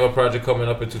you say you have a project coming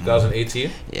up in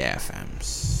 2018? Yeah, fam.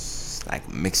 It's like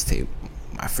mixtape.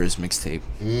 My first mixtape.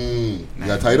 You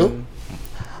got a title?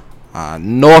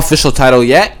 No official title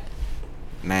yet.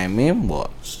 Know what I mean? But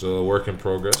still a work in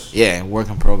progress. Yeah, work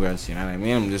in progress. You know what I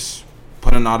mean? I'm just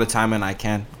putting all the time in I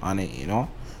can on it. You know,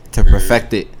 to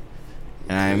perfect it. You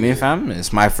know what I mean, fam?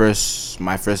 It's my first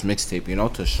mixtape. You know,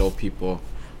 to show people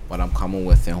what I'm coming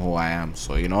with and who I am.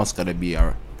 So you know, it's gonna be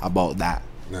about that.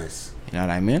 Nice. You know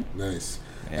what I mean? Nice.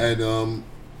 Yeah. And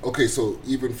okay, so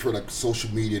even for like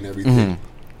social media and everything.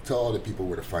 Tell all the people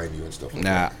where to find you and stuff like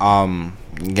that.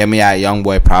 Get me at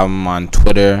Youngboy Problem on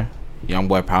Twitter,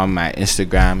 Youngboy Problem at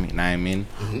Instagram, you know what I mean?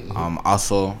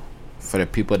 Also, for the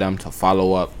people them to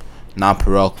follow up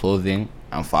Non-Parole Clothing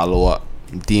and follow up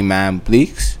D-Man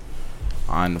Bleaks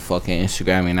on the fucking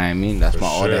Instagram, you know what I mean? That's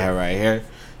my order here right here.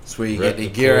 That's where you get the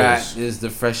gear at. This is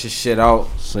the freshest shit out,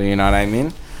 so you know what I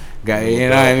mean? You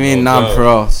know what I mean?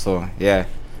 Non-Parole, so yeah.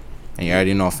 And you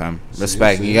already know, fam.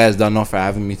 Respect. You guys don't know for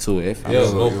having me too.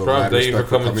 No problem. Thank you for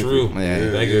coming through.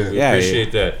 Thank you. We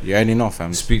appreciate that. You already know,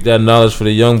 fam. Speak that knowledge for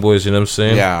the young boys, you know what I'm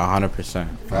saying? Yeah, 100%.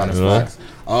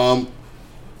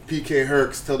 PK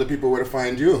Herx, tell the people where to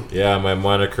find you. Yeah, my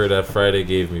moniker that Friday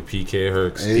gave me, PK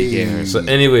Herx. PK Herx. So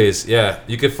anyways,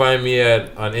 you can find me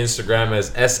on Instagram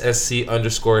as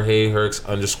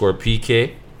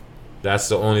SSC_HeyHerx_PK. That's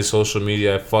the only social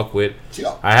media I fuck with.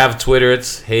 I have Twitter.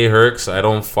 It's Hey Herx. I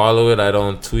don't follow it. I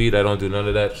don't tweet. I don't do none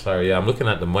of that. Sorry, I'm looking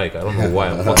at the mic. I don't know why.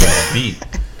 I'm fucking on beat.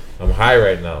 I'm high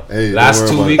right now. Hey, Last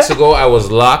 2 weeks ago, I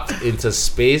was locked into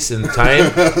space and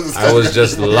time. I was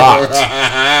just locked.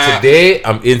 Today,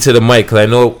 I'm into the mic because I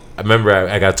remember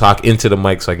I got to talk into the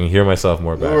mic so I can hear myself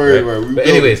more back. Right? But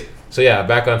anyways, so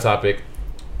back on topic.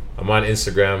 I'm on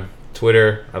Instagram.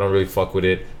 Twitter, I don't really fuck with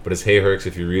it, but it's Hey Herx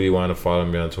if you really want to follow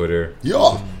me on Twitter.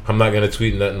 Yeah. I'm not gonna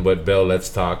tweet nothing but Bell, let's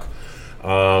talk.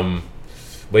 But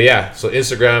so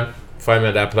Instagram, find me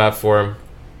on that platform.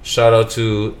 Shout out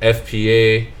to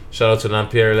FPA, shout out to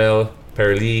Non-Parallel,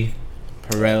 Parallel,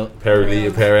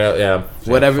 yeah.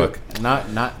 Whatever. Fuck.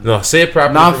 No, say it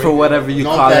properly. Not for whatever you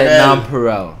call it.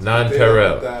 Non-Parallel.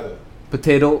 Non-Parallel.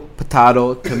 Potato,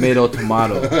 tomato,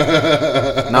 tomato.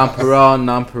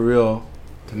 Non-Parallel.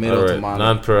 Tomato.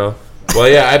 Non-Parallel.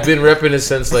 Well, I've been repping it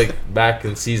since like back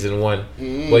in season 1.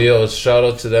 But shout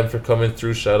out to them for coming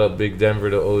through. Shout out Big Denver,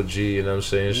 the OG, you know what I'm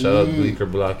saying? Shout out Bleecker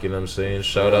Block, you know what I'm saying?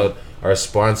 Shout out our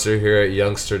sponsor here at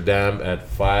Youngsterdam at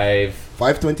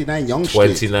 529 Young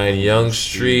Street. 29 Young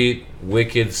Street.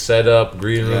 Wicked setup,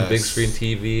 green room, big screen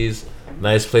TVs.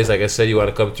 Nice place. Like I said, you want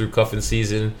to come through cuffing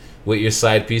season with your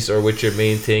side piece or with your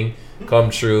main thing.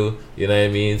 Come true, you know what I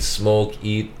mean? Smoke,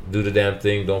 eat, do the damn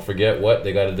thing. Don't forget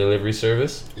they got a delivery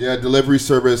service? Yeah, delivery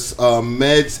service.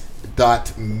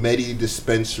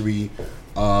 Meds.medidispensary.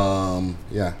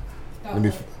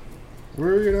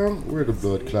 Where the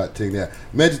blood clot thing there?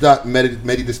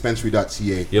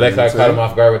 Meds.medidispensary.ca. You like how I caught him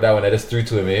off guard with that one? I just threw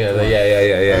to him, eh? Like,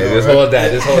 Just hold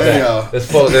that. Just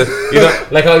hold that. You know,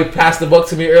 like how he passed the buck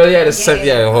to me earlier? I just said,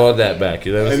 hold that back.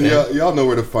 You know what I'm saying? And y'all know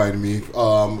where to find me.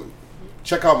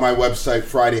 Check out my website,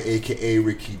 Friday, aka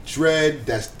Ricky Dread.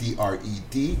 That's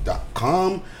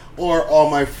DRED.com. Or all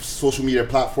my social media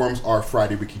platforms are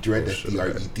Friday Ricky Dread. That's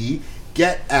DRED.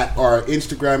 Get at our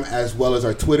Instagram as well as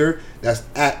our Twitter. That's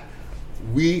at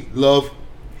We Love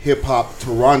Hip Hop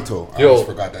Toronto. I almost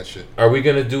forgot that shit. Are we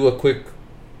gonna do a quick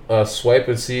swipe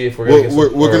and see if we're gonna get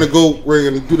some, we're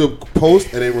gonna do the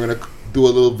post and then we're gonna do a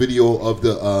little video of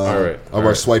the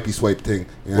our swipey swipe thing.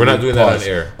 You know, we're not doing that on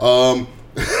air.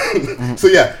 So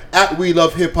at We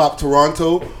Love Hip Hop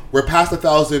Toronto. We're past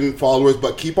 1,000 followers,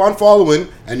 but keep on following,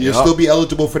 and you'll still be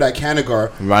eligible for that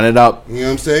Canagar. Run it up. You know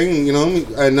what I'm saying? You know,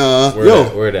 and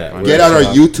where that? Get out our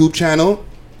YouTube channel.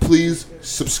 Please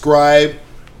subscribe,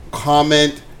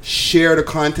 comment, share the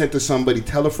content to somebody,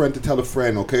 tell a friend to tell a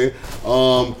friend, okay?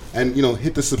 And you know,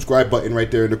 hit the subscribe button right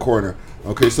there in the corner.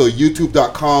 Okay, so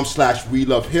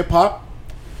youtube.com/WeLoveHipHop.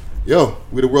 Yo,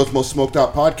 we're the world's most smoked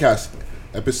out podcast.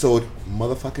 Episode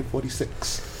motherfucking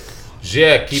 46.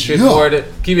 Yeah, keep it more than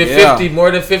 50,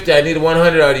 more than 50. I need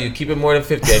 100 out of you. Keep it more than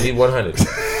 50. I need 100.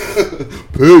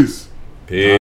 Peace. Peace.